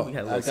 Oh, we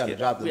had a little skip.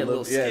 We had a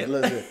little skip.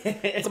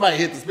 Yeah, somebody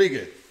hit the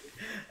speaker.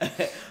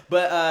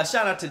 But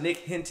shout out to Nick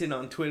Hinton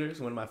on Twitter.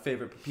 He's one of my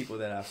favorite people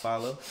that I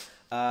follow.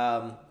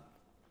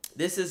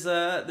 This is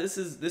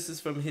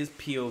from his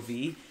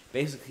POV.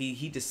 Basically,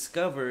 he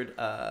discovered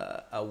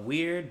a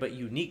weird but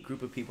unique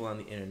group of people on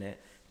the internet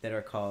that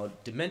are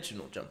called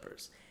dimensional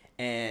jumpers,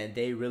 and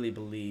they really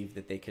believe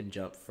that they can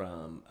jump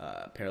from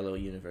parallel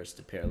universe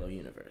to parallel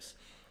universe.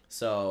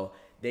 So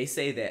they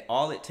say that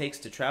all it takes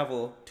to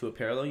travel to a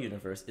parallel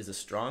universe is a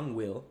strong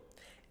will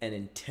and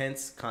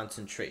intense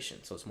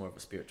concentration. So it's more of a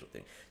spiritual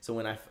thing. So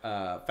when I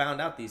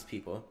found out these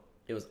people,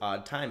 it was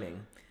odd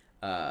timing.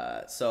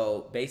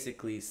 So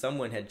basically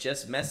someone had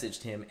just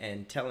messaged him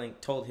and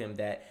told him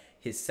that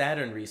his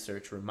Saturn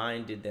research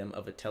reminded them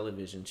of a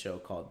television show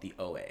called The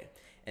OA.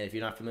 And if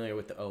you're not familiar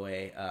with The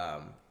OA,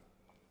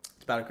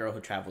 it's about a girl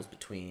who travels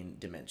between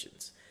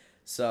dimensions.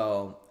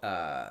 So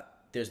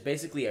there's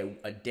basically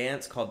a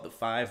dance called the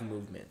 5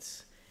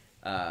 movements.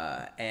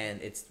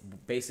 And it's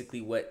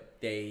basically what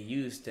they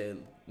use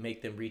to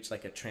make them reach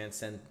like a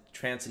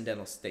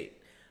transcendental state.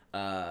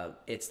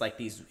 It's like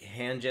these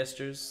hand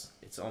gestures.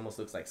 It almost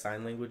looks like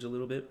sign language a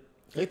little bit.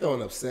 They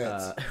throwing up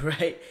sense.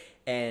 Right?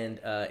 And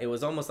it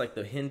was almost like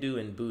the Hindu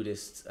and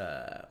Buddhist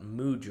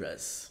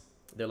mudras.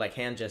 They're like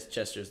hand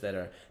gestures that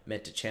are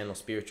meant to channel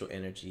spiritual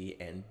energy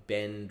and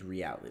bend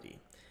reality.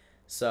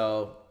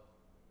 So,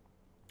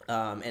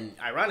 and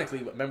ironically,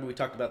 remember we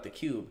talked about the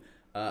cube.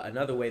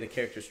 Another way the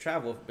characters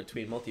travel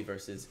between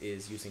multiverses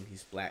is using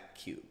these black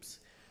cubes.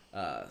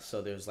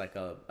 So there's like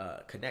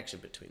a connection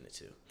between the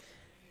two.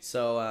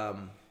 So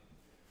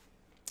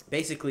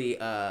basically,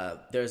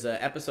 there's an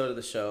episode of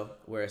the show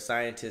where a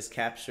scientist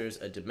captures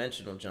a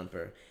dimensional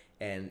jumper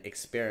and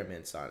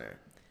experiments on her.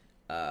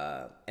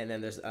 And then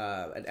there's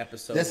an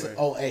episode This is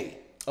OA.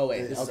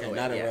 OA. This is OA,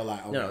 not in real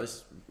life. Okay. No, this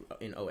is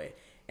in OA.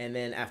 And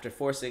then after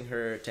forcing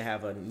her to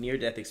have a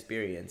near-death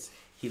experience,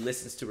 he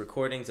listens to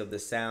recordings of the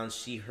sounds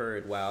she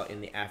heard while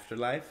in the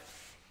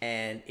afterlife,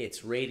 and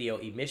it's radio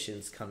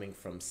emissions coming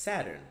from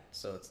Saturn.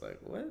 So it's like,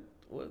 what?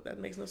 That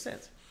makes no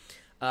sense.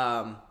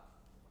 And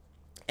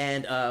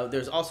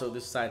there's also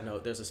this side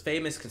note. There's this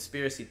famous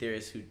conspiracy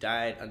theorist who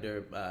died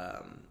under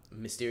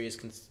mysterious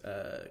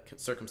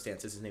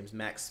circumstances. His name's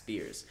Max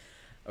Spires.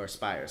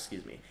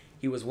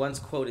 He was once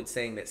quoted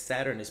saying that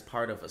Saturn is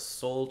part of a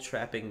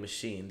soul-trapping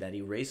machine that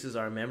erases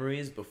our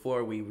memories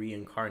before we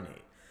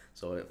reincarnate.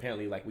 So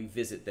apparently, like, we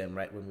visit them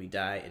right when we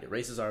die. It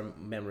erases our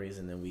memories,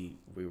 and then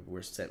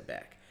we're sent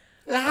back.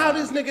 How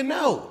does nigga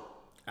know?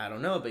 I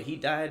don't know, but he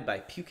died by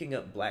puking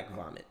up black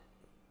vomit.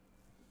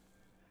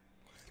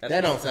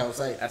 That don't sound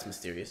safe. That's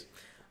mysterious.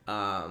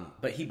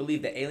 But he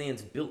believed that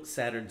aliens built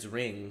Saturn's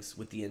rings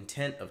with the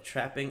intent of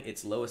trapping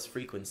its lowest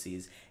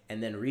frequencies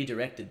and then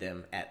redirected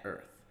them at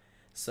Earth.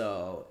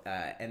 So,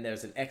 and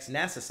there's an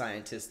ex-NASA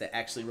scientist that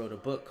actually wrote a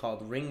book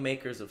called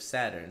Ringmakers of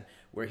Saturn,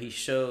 where he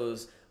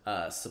shows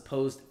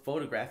supposed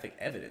photographic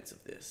evidence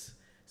of this.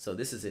 So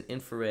this is an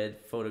infrared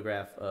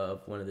photograph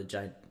of one of the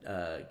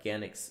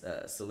gigantic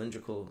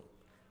cylindrical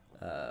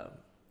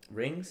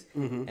rings,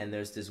 and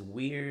there's this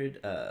weird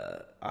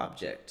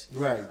object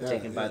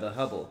taken by the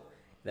Hubble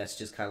that's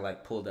just kind of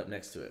like pulled up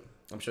next to it.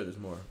 I'm sure there's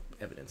more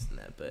evidence than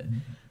that, but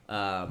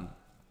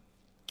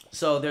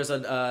so there's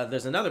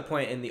another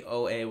point in the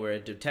OA where a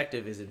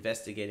detective is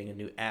investigating a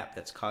new app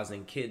that's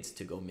causing kids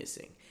to go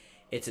missing.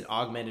 It's an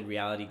augmented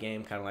reality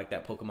game, kind of like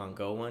that Pokemon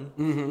Go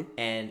one,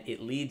 and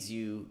it leads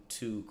you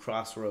to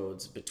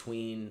crossroads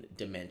between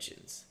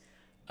dimensions.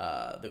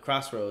 The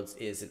crossroads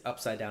is an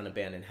upside down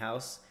abandoned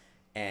house,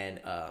 And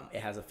it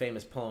has a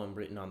famous poem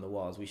written on the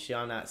walls. We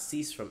shall not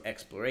cease from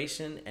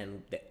exploration,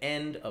 and the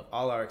end of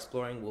all our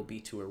exploring will be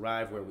to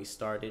arrive where we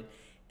started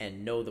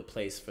and know the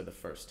place for the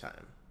first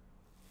time.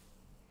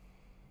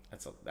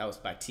 That was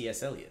by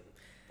T.S. Eliot.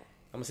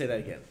 I'm going to say that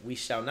again. We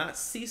shall not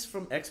cease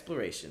from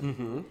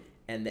exploration,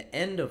 and the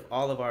end of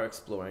all of our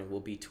exploring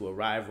will be to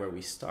arrive where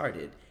we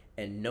started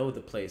and know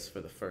the place for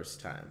the first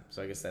time.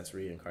 So I guess that's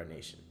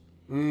reincarnation.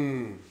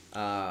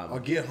 Or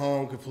get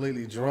home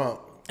completely drunk.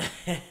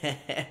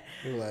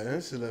 You're like,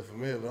 that shit look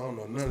familiar, but I don't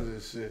know none of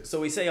this shit. So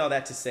we say all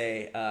that to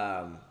say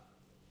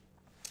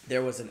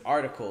there was an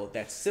article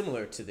that's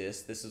similar to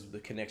this. This is the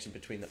connection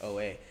between the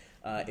OA.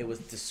 It was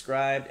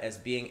described as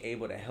being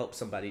able to help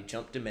somebody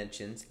jump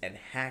dimensions and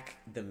hack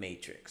the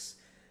matrix.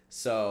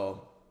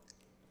 So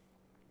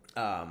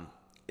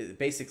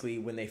basically,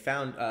 when they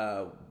found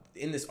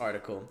in this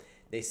article,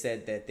 they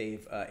said that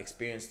they've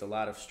experienced a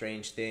lot of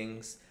strange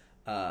things.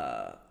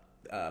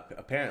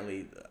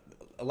 Apparently,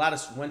 a lot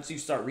of, once you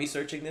start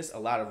researching this, a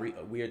lot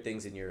of weird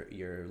things in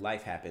your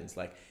life happens.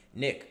 Like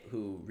Nick,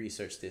 who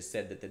researched this,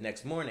 said that the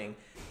next morning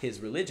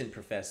his religion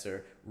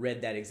professor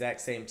read that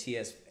exact same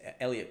T.S.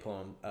 Eliot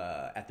poem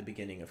at the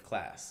beginning of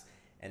class,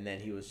 and then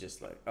he was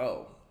just like,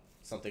 "Oh,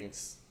 something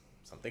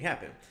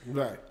happened."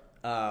 Right.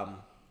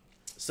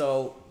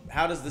 So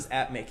how does this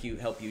app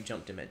help you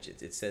jump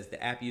dimensions? It says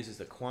the app uses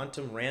a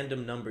quantum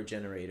random number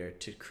generator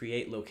to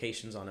create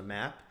locations on a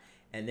map,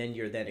 and then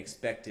you're then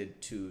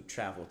expected to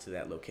travel to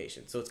that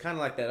location. So it's kind of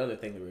like that other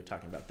thing that we were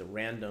talking about, the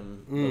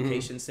random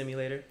location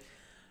simulator.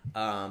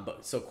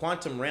 But so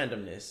quantum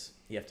randomness,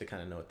 you have to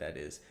kind of know what that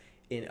is.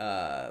 In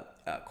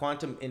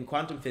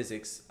quantum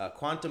physics, a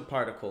quantum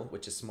particle,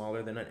 which is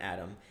smaller than an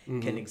atom,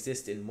 can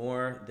exist in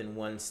more than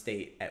one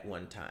state at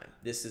one time.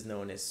 This is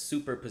known as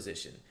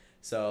superposition.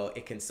 So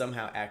it can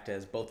somehow act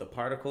as both a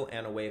particle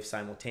and a wave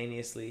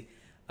simultaneously.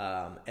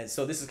 And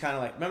so this is kind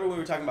of like, remember when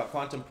we were talking about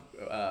quantum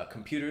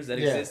computers that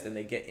exist and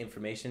they get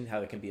information,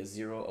 how it can be a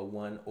 0, a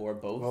 1, or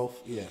both?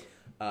 Both, yeah.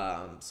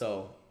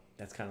 So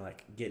that's kind of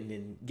like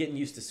getting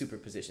used to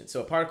superposition.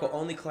 So a particle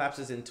only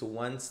collapses into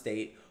one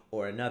state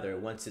or another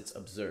once it's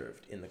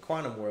observed. In the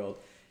quantum world,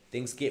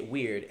 things get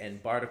weird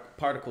and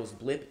particles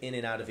blip in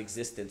and out of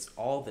existence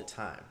all the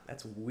time.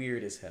 That's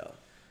weird as hell.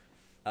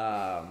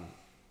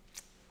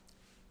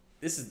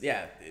 This is,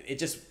 it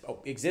just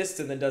exists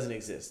and then doesn't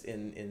exist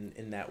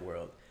in that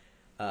world.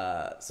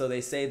 So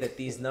they say that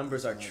these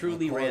numbers are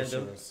truly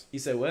random. Insurance. You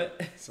say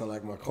what? Sound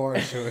like my car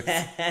insurance.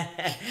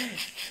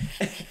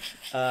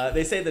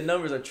 They say the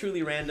numbers are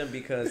truly random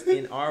because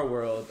in our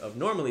world of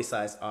normally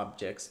sized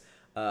objects,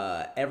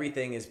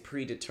 everything is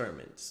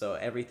predetermined. So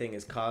everything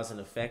is cause and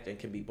effect and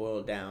can be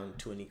boiled down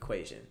to an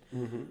equation.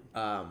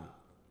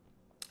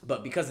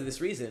 But because of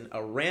this reason,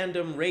 a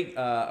regular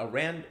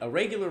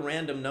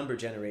random number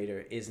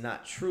generator is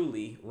not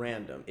truly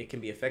random. It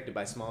can be affected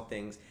by small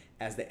things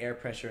as the air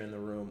pressure in the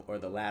room or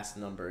the last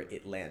number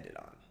it landed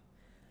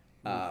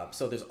on.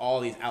 So there's all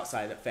these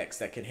outside effects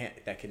that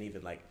can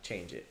even like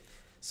change it.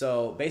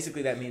 So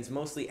basically that means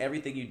mostly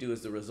everything you do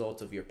is the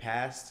result of your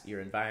past, your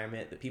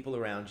environment, the people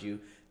around you,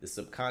 the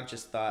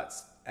subconscious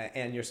thoughts,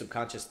 and your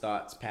subconscious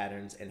thoughts,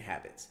 patterns, and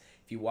habits.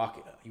 If you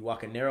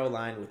walk a narrow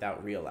line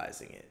without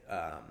realizing it.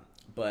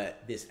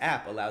 But this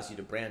app allows you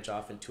to branch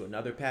off into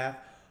another path,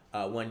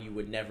 one you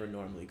would never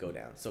normally go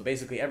down. So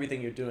basically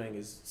everything you're doing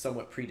is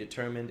somewhat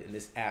predetermined, and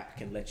this app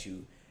can let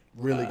you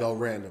really go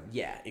random.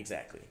 Yeah,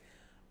 exactly.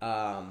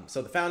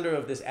 So the founder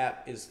of this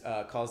app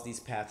calls these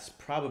paths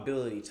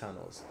probability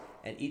tunnels,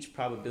 and each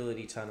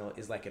probability tunnel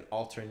is like an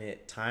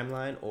alternate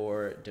timeline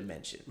or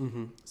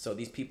dimension. So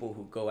these people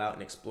who go out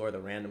and explore the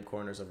random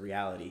corners of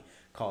reality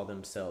call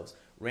themselves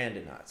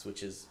randonauts,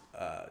 which is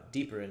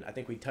deeper, and I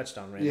think we touched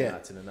on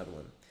randonauts in another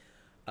one.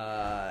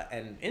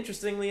 And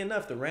interestingly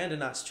enough, the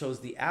randonauts chose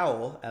the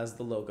owl as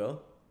the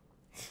logo.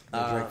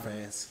 Drake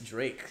fans.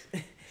 Drake.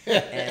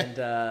 And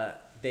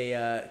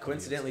they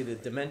coincidentally, the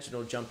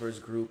Dimensional Jumpers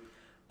group,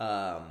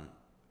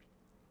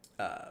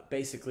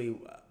 basically,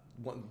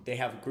 they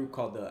have a group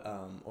called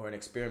or an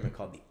experiment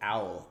called the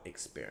Owl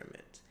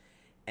Experiment.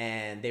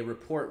 And they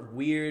report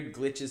weird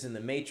glitches in the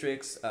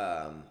Matrix,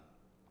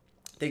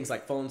 things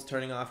like phones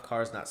turning off,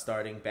 cars not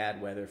starting,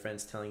 bad weather,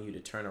 friends telling you to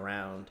turn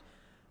around.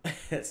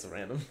 That's a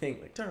random thing,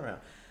 like turn around.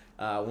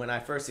 When I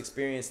first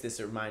experienced this,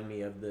 it reminded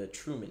me of the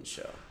Truman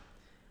Show.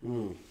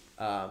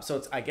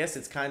 So I guess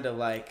it's kind of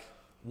like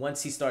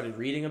once he started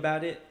reading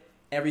about it,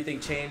 everything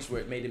changed where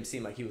it made him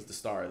seem like he was the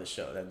star of the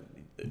show. Then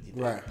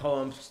the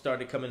poems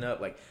started coming up,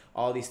 like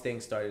all these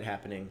things started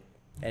happening,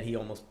 and he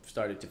almost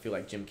started to feel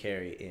like Jim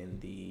Carrey in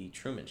the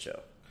Truman Show,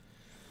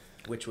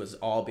 which was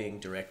all being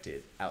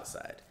directed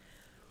outside.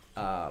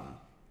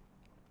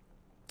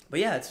 But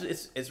yeah,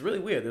 it's really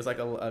weird. There's like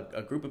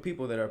a group of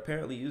people that are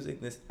apparently using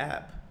this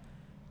app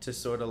to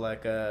sort of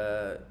like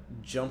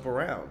jump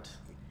around.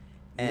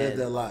 And live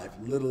their life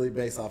literally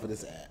based off of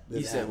this app.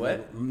 You said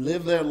what?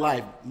 Live their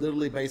life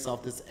literally based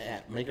off this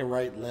app. Making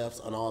right lefts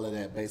on all of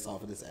that based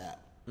off of this app.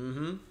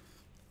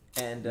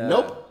 And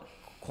nope.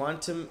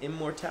 quantum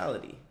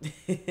immortality.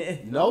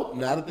 Nope,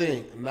 not a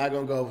thing. I'm not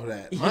gonna go for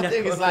that. My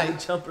thing is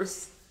like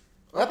jumpers.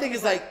 My thing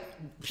is like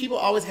people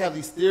always have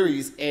these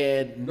theories,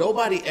 and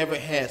nobody ever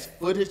has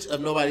footage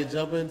of nobody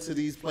jumping to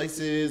these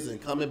places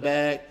and coming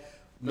back.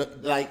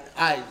 Like,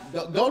 I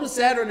go to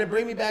Saturn and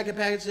bring me back a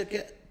package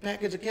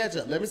of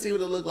ketchup. Let me see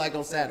what it look like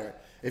on Saturn.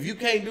 If you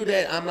can't do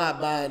that, I'm not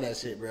buying that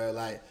shit, bro.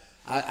 Like,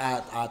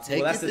 I'll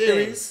take your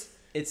theories.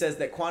 It says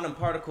that quantum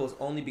particles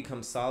only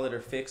become solid or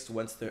fixed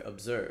once they're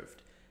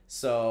observed.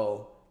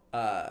 So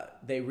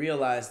they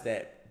realize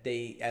that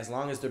as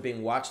long as they're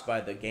being watched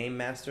by the game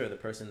master or the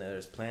person that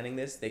is planning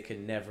this, they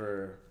can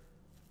never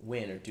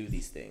win or do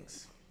these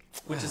things,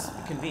 which is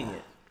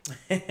convenient.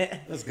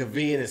 That's a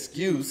convenient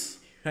excuse.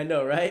 I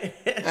know, right?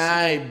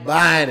 I ain't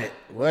buying it.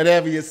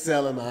 Whatever you're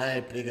selling, I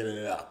ain't picking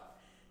it up.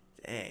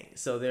 Dang.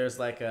 So there's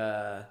like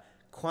a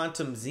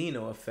quantum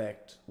Zeno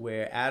effect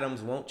where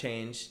atoms won't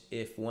change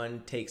if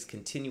one takes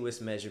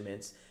continuous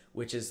measurements,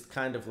 which is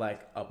kind of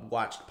like a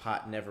watched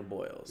pot never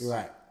boils.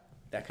 Right.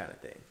 That kind of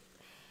thing.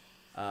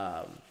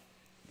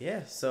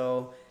 Yeah,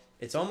 so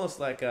it's almost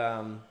like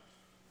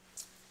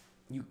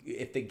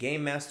if the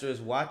game master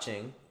is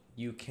watching,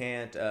 you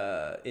can't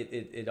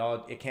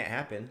it can't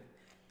happen.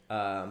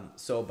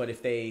 But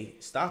if they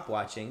stop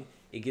watching,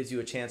 it gives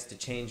you a chance to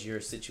change your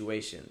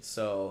situation.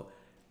 So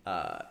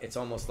it's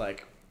almost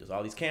like there's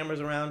all these cameras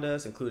around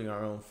us, including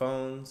our own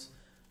phones.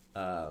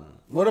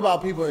 What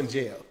about people in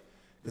jail?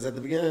 Because at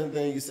the beginning of the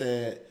thing you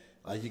said,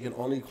 like, you can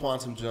only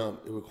quantum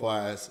jump. It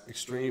requires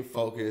extreme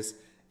focus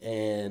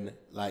and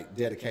like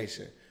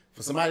dedication.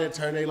 For somebody to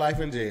turn their life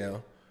in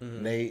jail,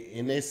 and they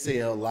in their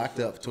cell locked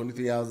up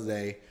 23 hours a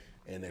day,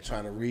 and they're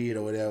trying to read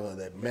or whatever,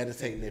 they're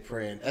meditating, they're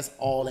praying. That's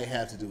all they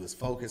have to do is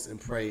focus and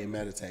pray and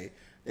meditate.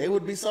 They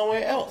would be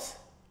somewhere else.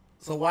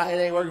 So why it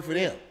ain't working for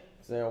them?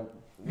 So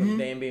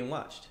they ain't being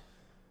watched.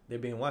 They're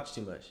being watched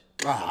too much.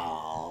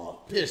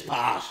 Oh, pish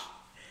posh.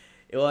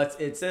 Well,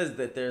 it says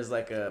that there's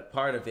like a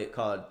part of it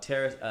called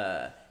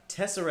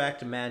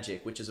Tesseract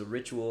Magic, which is a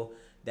ritual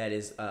that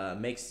is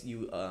makes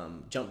you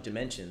jump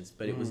dimensions,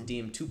 but it was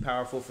deemed too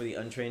powerful for the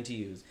untrained to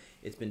use.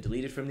 It's been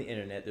deleted from the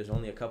internet. There's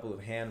only a couple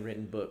of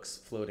handwritten books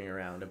floating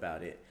around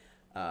about it,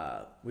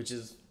 which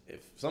is,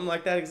 if something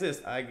like that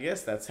exists, I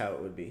guess that's how it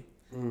would be.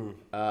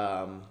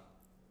 But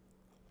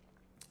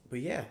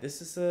yeah,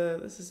 this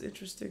is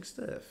interesting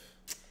stuff.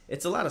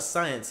 It's a lot of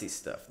sciencey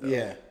stuff, though.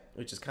 Yeah,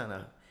 which is kind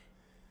of,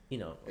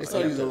 They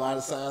still use a lot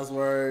of science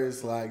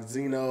words like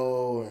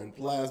Xeno and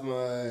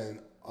plasma and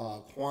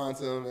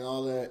quantum and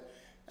all that.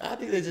 I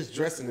think they're just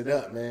dressing it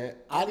up, man.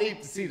 I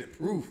need to see the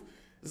proof.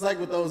 It's like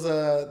with those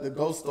the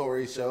ghost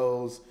story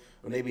shows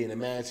when they be in a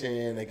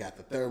mansion, they got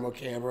the thermal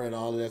camera and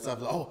all of that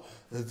stuff. Like, oh,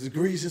 the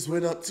degrees just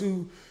went up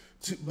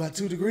by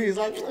 2 degrees.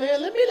 Like,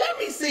 man, let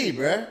me see,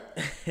 bro.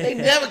 They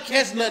never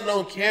catch nothing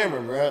on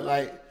camera, bro.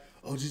 Like,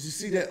 oh, did you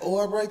see that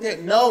orb right there?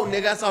 No,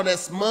 nigga, I saw that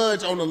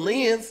smudge on the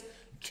lens.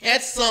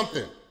 Catch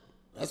something.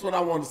 That's what I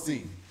want to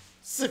see.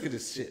 Sick of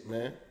this shit,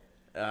 man.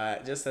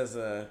 Just as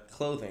a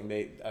closing,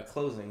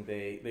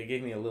 they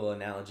gave me a little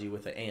analogy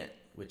with an ant,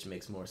 which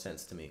makes more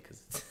sense to me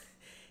because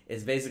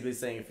it's basically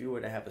saying if you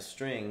were to have a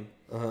string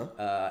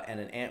and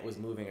an ant was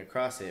moving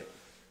across it,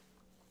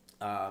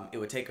 it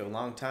would take a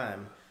long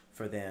time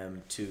for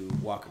them to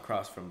walk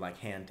across from like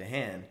hand to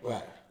hand.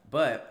 Right.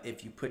 But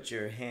if you put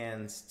your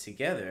hands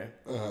together,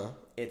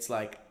 it's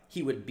like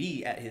he would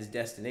be at his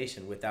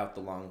destination without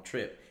the long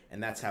trip,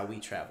 and that's how we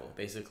travel.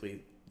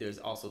 Basically, there's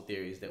also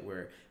theories that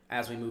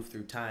as we move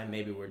through time,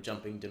 maybe we're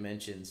jumping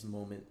dimensions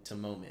moment to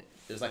moment.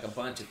 There's like a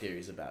bunch of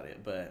theories about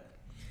it, but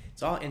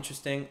it's all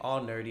interesting,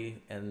 all nerdy,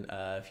 and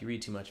if you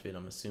read too much of it,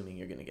 I'm assuming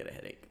you're going to get a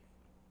headache.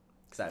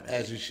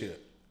 As you should.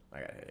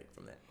 I got a headache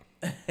from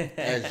that.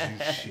 As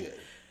you should.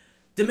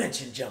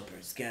 Dimension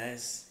jumpers,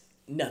 guys.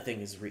 Nothing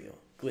is real.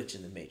 Glitch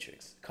in the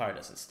Matrix. Car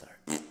doesn't start.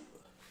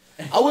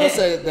 I will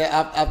say that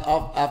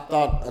I've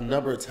thought a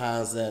number of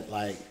times that,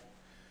 like,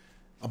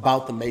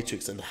 about the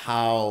Matrix and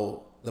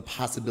how the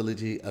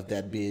possibility of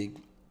that being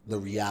the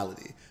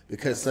reality,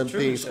 because some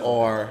things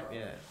are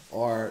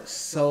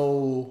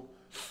so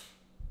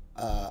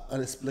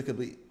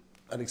inexplicably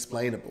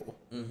unexplainable.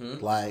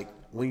 Like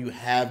when you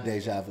have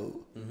deja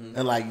vu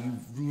and like you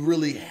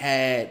really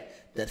had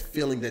that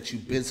feeling that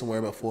you've been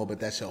somewhere before, but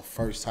that's your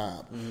first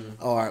time,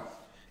 or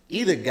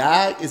either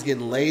God is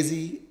getting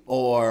lazy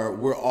or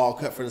we're all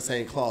cut from the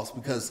same cloth,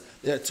 because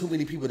there are too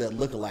many people that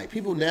look alike.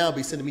 People now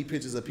be sending me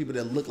pictures of people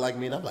that look like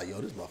me, and I'm like, yo,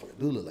 this motherfucker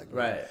do look like me.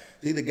 Right.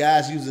 Either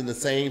guys using the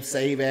same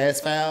save as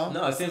file.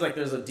 No, it seems like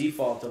there's a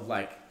default of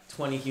like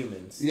 20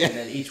 humans, and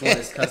then each one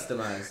is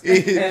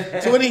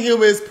customized. 20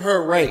 humans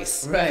per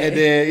race. Right. And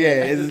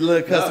then, it's a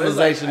little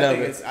customization of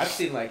it. I've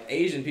seen like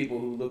Asian people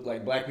who look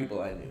like black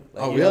people I knew.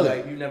 Like, oh, really?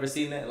 Like, you've never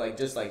seen that? Like,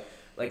 just like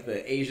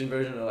the Asian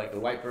version or like the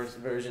white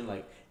person version,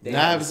 like I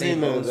haven't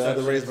seen the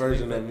other race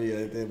version of me or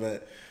anything,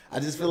 but I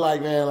just feel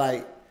like, man,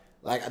 like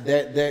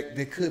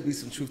there could be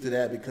some truth to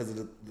that because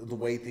of the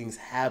way things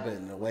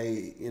happen, the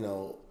way,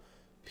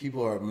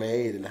 people are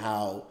made, and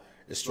how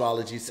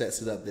astrology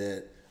sets it up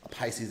that a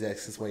Pisces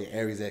acts this way,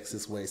 Aries acts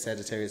this way,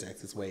 Sagittarius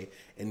acts this way,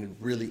 and it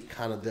really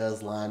kind of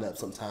does line up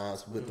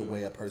sometimes with the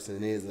way a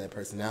person is and their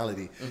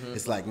personality.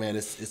 It's like, man,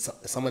 it's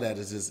some of that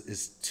is just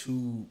it's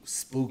too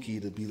spooky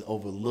to be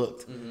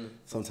overlooked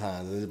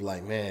sometimes. And it's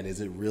like, man, is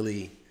it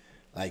really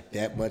like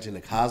that much in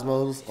the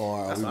cosmos,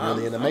 or are we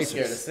really in the Matrix?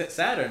 I'm scared of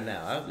Saturn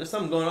now. There's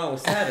something going on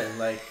with Saturn,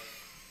 like.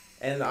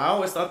 And I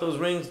always thought those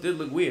rings did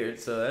look weird,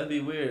 so that'd be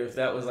weird if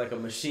that was like a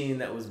machine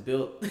that was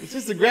built. It's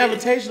just the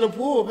gravitational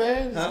pull,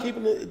 man. It's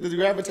keeping the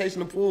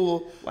gravitational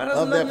pull Why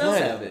doesn't of that else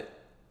planet. have it?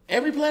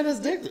 Every planet is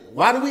different.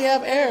 Why do we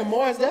have air and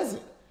Mars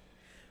doesn't?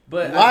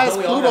 But why is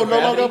Pluto no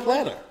longer a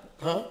planet?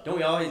 Huh? Don't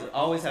we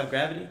always have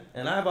gravity?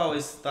 And I've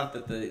always thought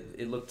that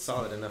it looked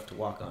solid enough to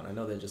walk on. I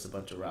know they're just a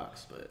bunch of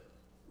rocks, but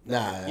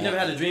nah. You never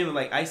had a dream of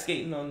like ice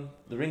skating on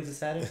the rings of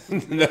Saturn?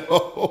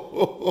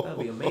 No. That'd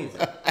be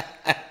amazing.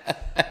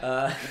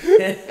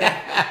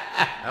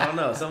 I don't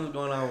know. Something's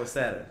going on with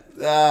Saturn.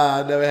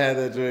 I never had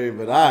that dream,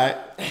 but all right.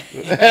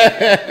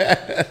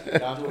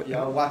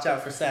 y'all watch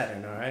out for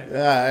Saturn, all right? All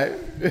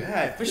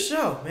right, for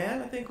sure,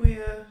 man. I think we've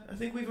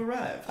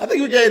arrived. I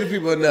think we gave the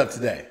people enough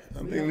today. I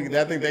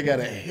think they got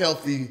a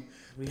healthy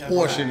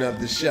portion of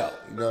the show.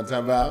 You know what I'm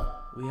talking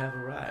about? We have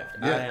arrived.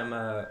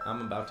 Yeah.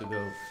 I'm about to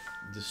go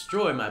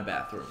destroy my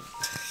bathroom.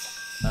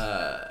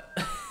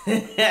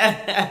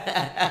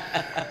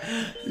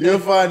 You'll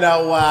find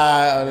out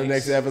why on the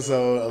next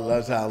episode of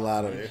Lunchtime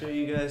Lottery. Make sure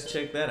you guys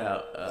check that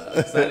out.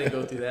 So I didn't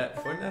go through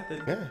that for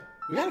nothing. Yeah.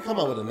 We gotta come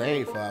up with a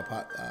name for our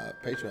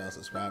Patreon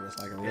subscribers,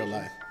 like in real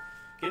life.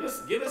 Give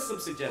us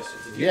some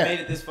suggestions. If you made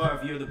it this far,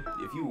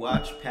 if you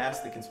watch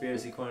past the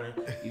conspiracy corner,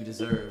 you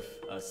deserve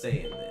a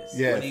say in this.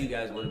 Yes. What do you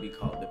guys want to be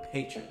called? The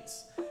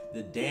patrons,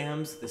 the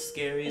dams, the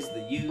scaries,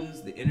 the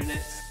U's, the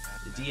internets,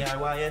 the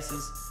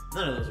DIYS's.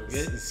 None of those were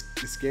good.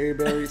 The scary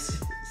berries.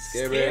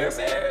 Scare bears.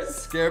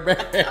 Scare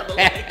bears.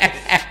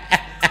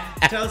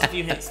 Tell us if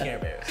you hate scare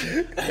bears.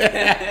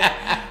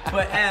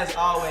 But as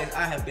always,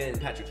 I have been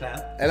Patrick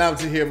Cloud. And I'm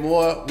Tahir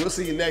Moore. We'll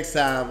see you next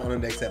time on the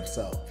next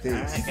episode. Peace. All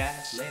right,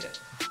 guys. Later.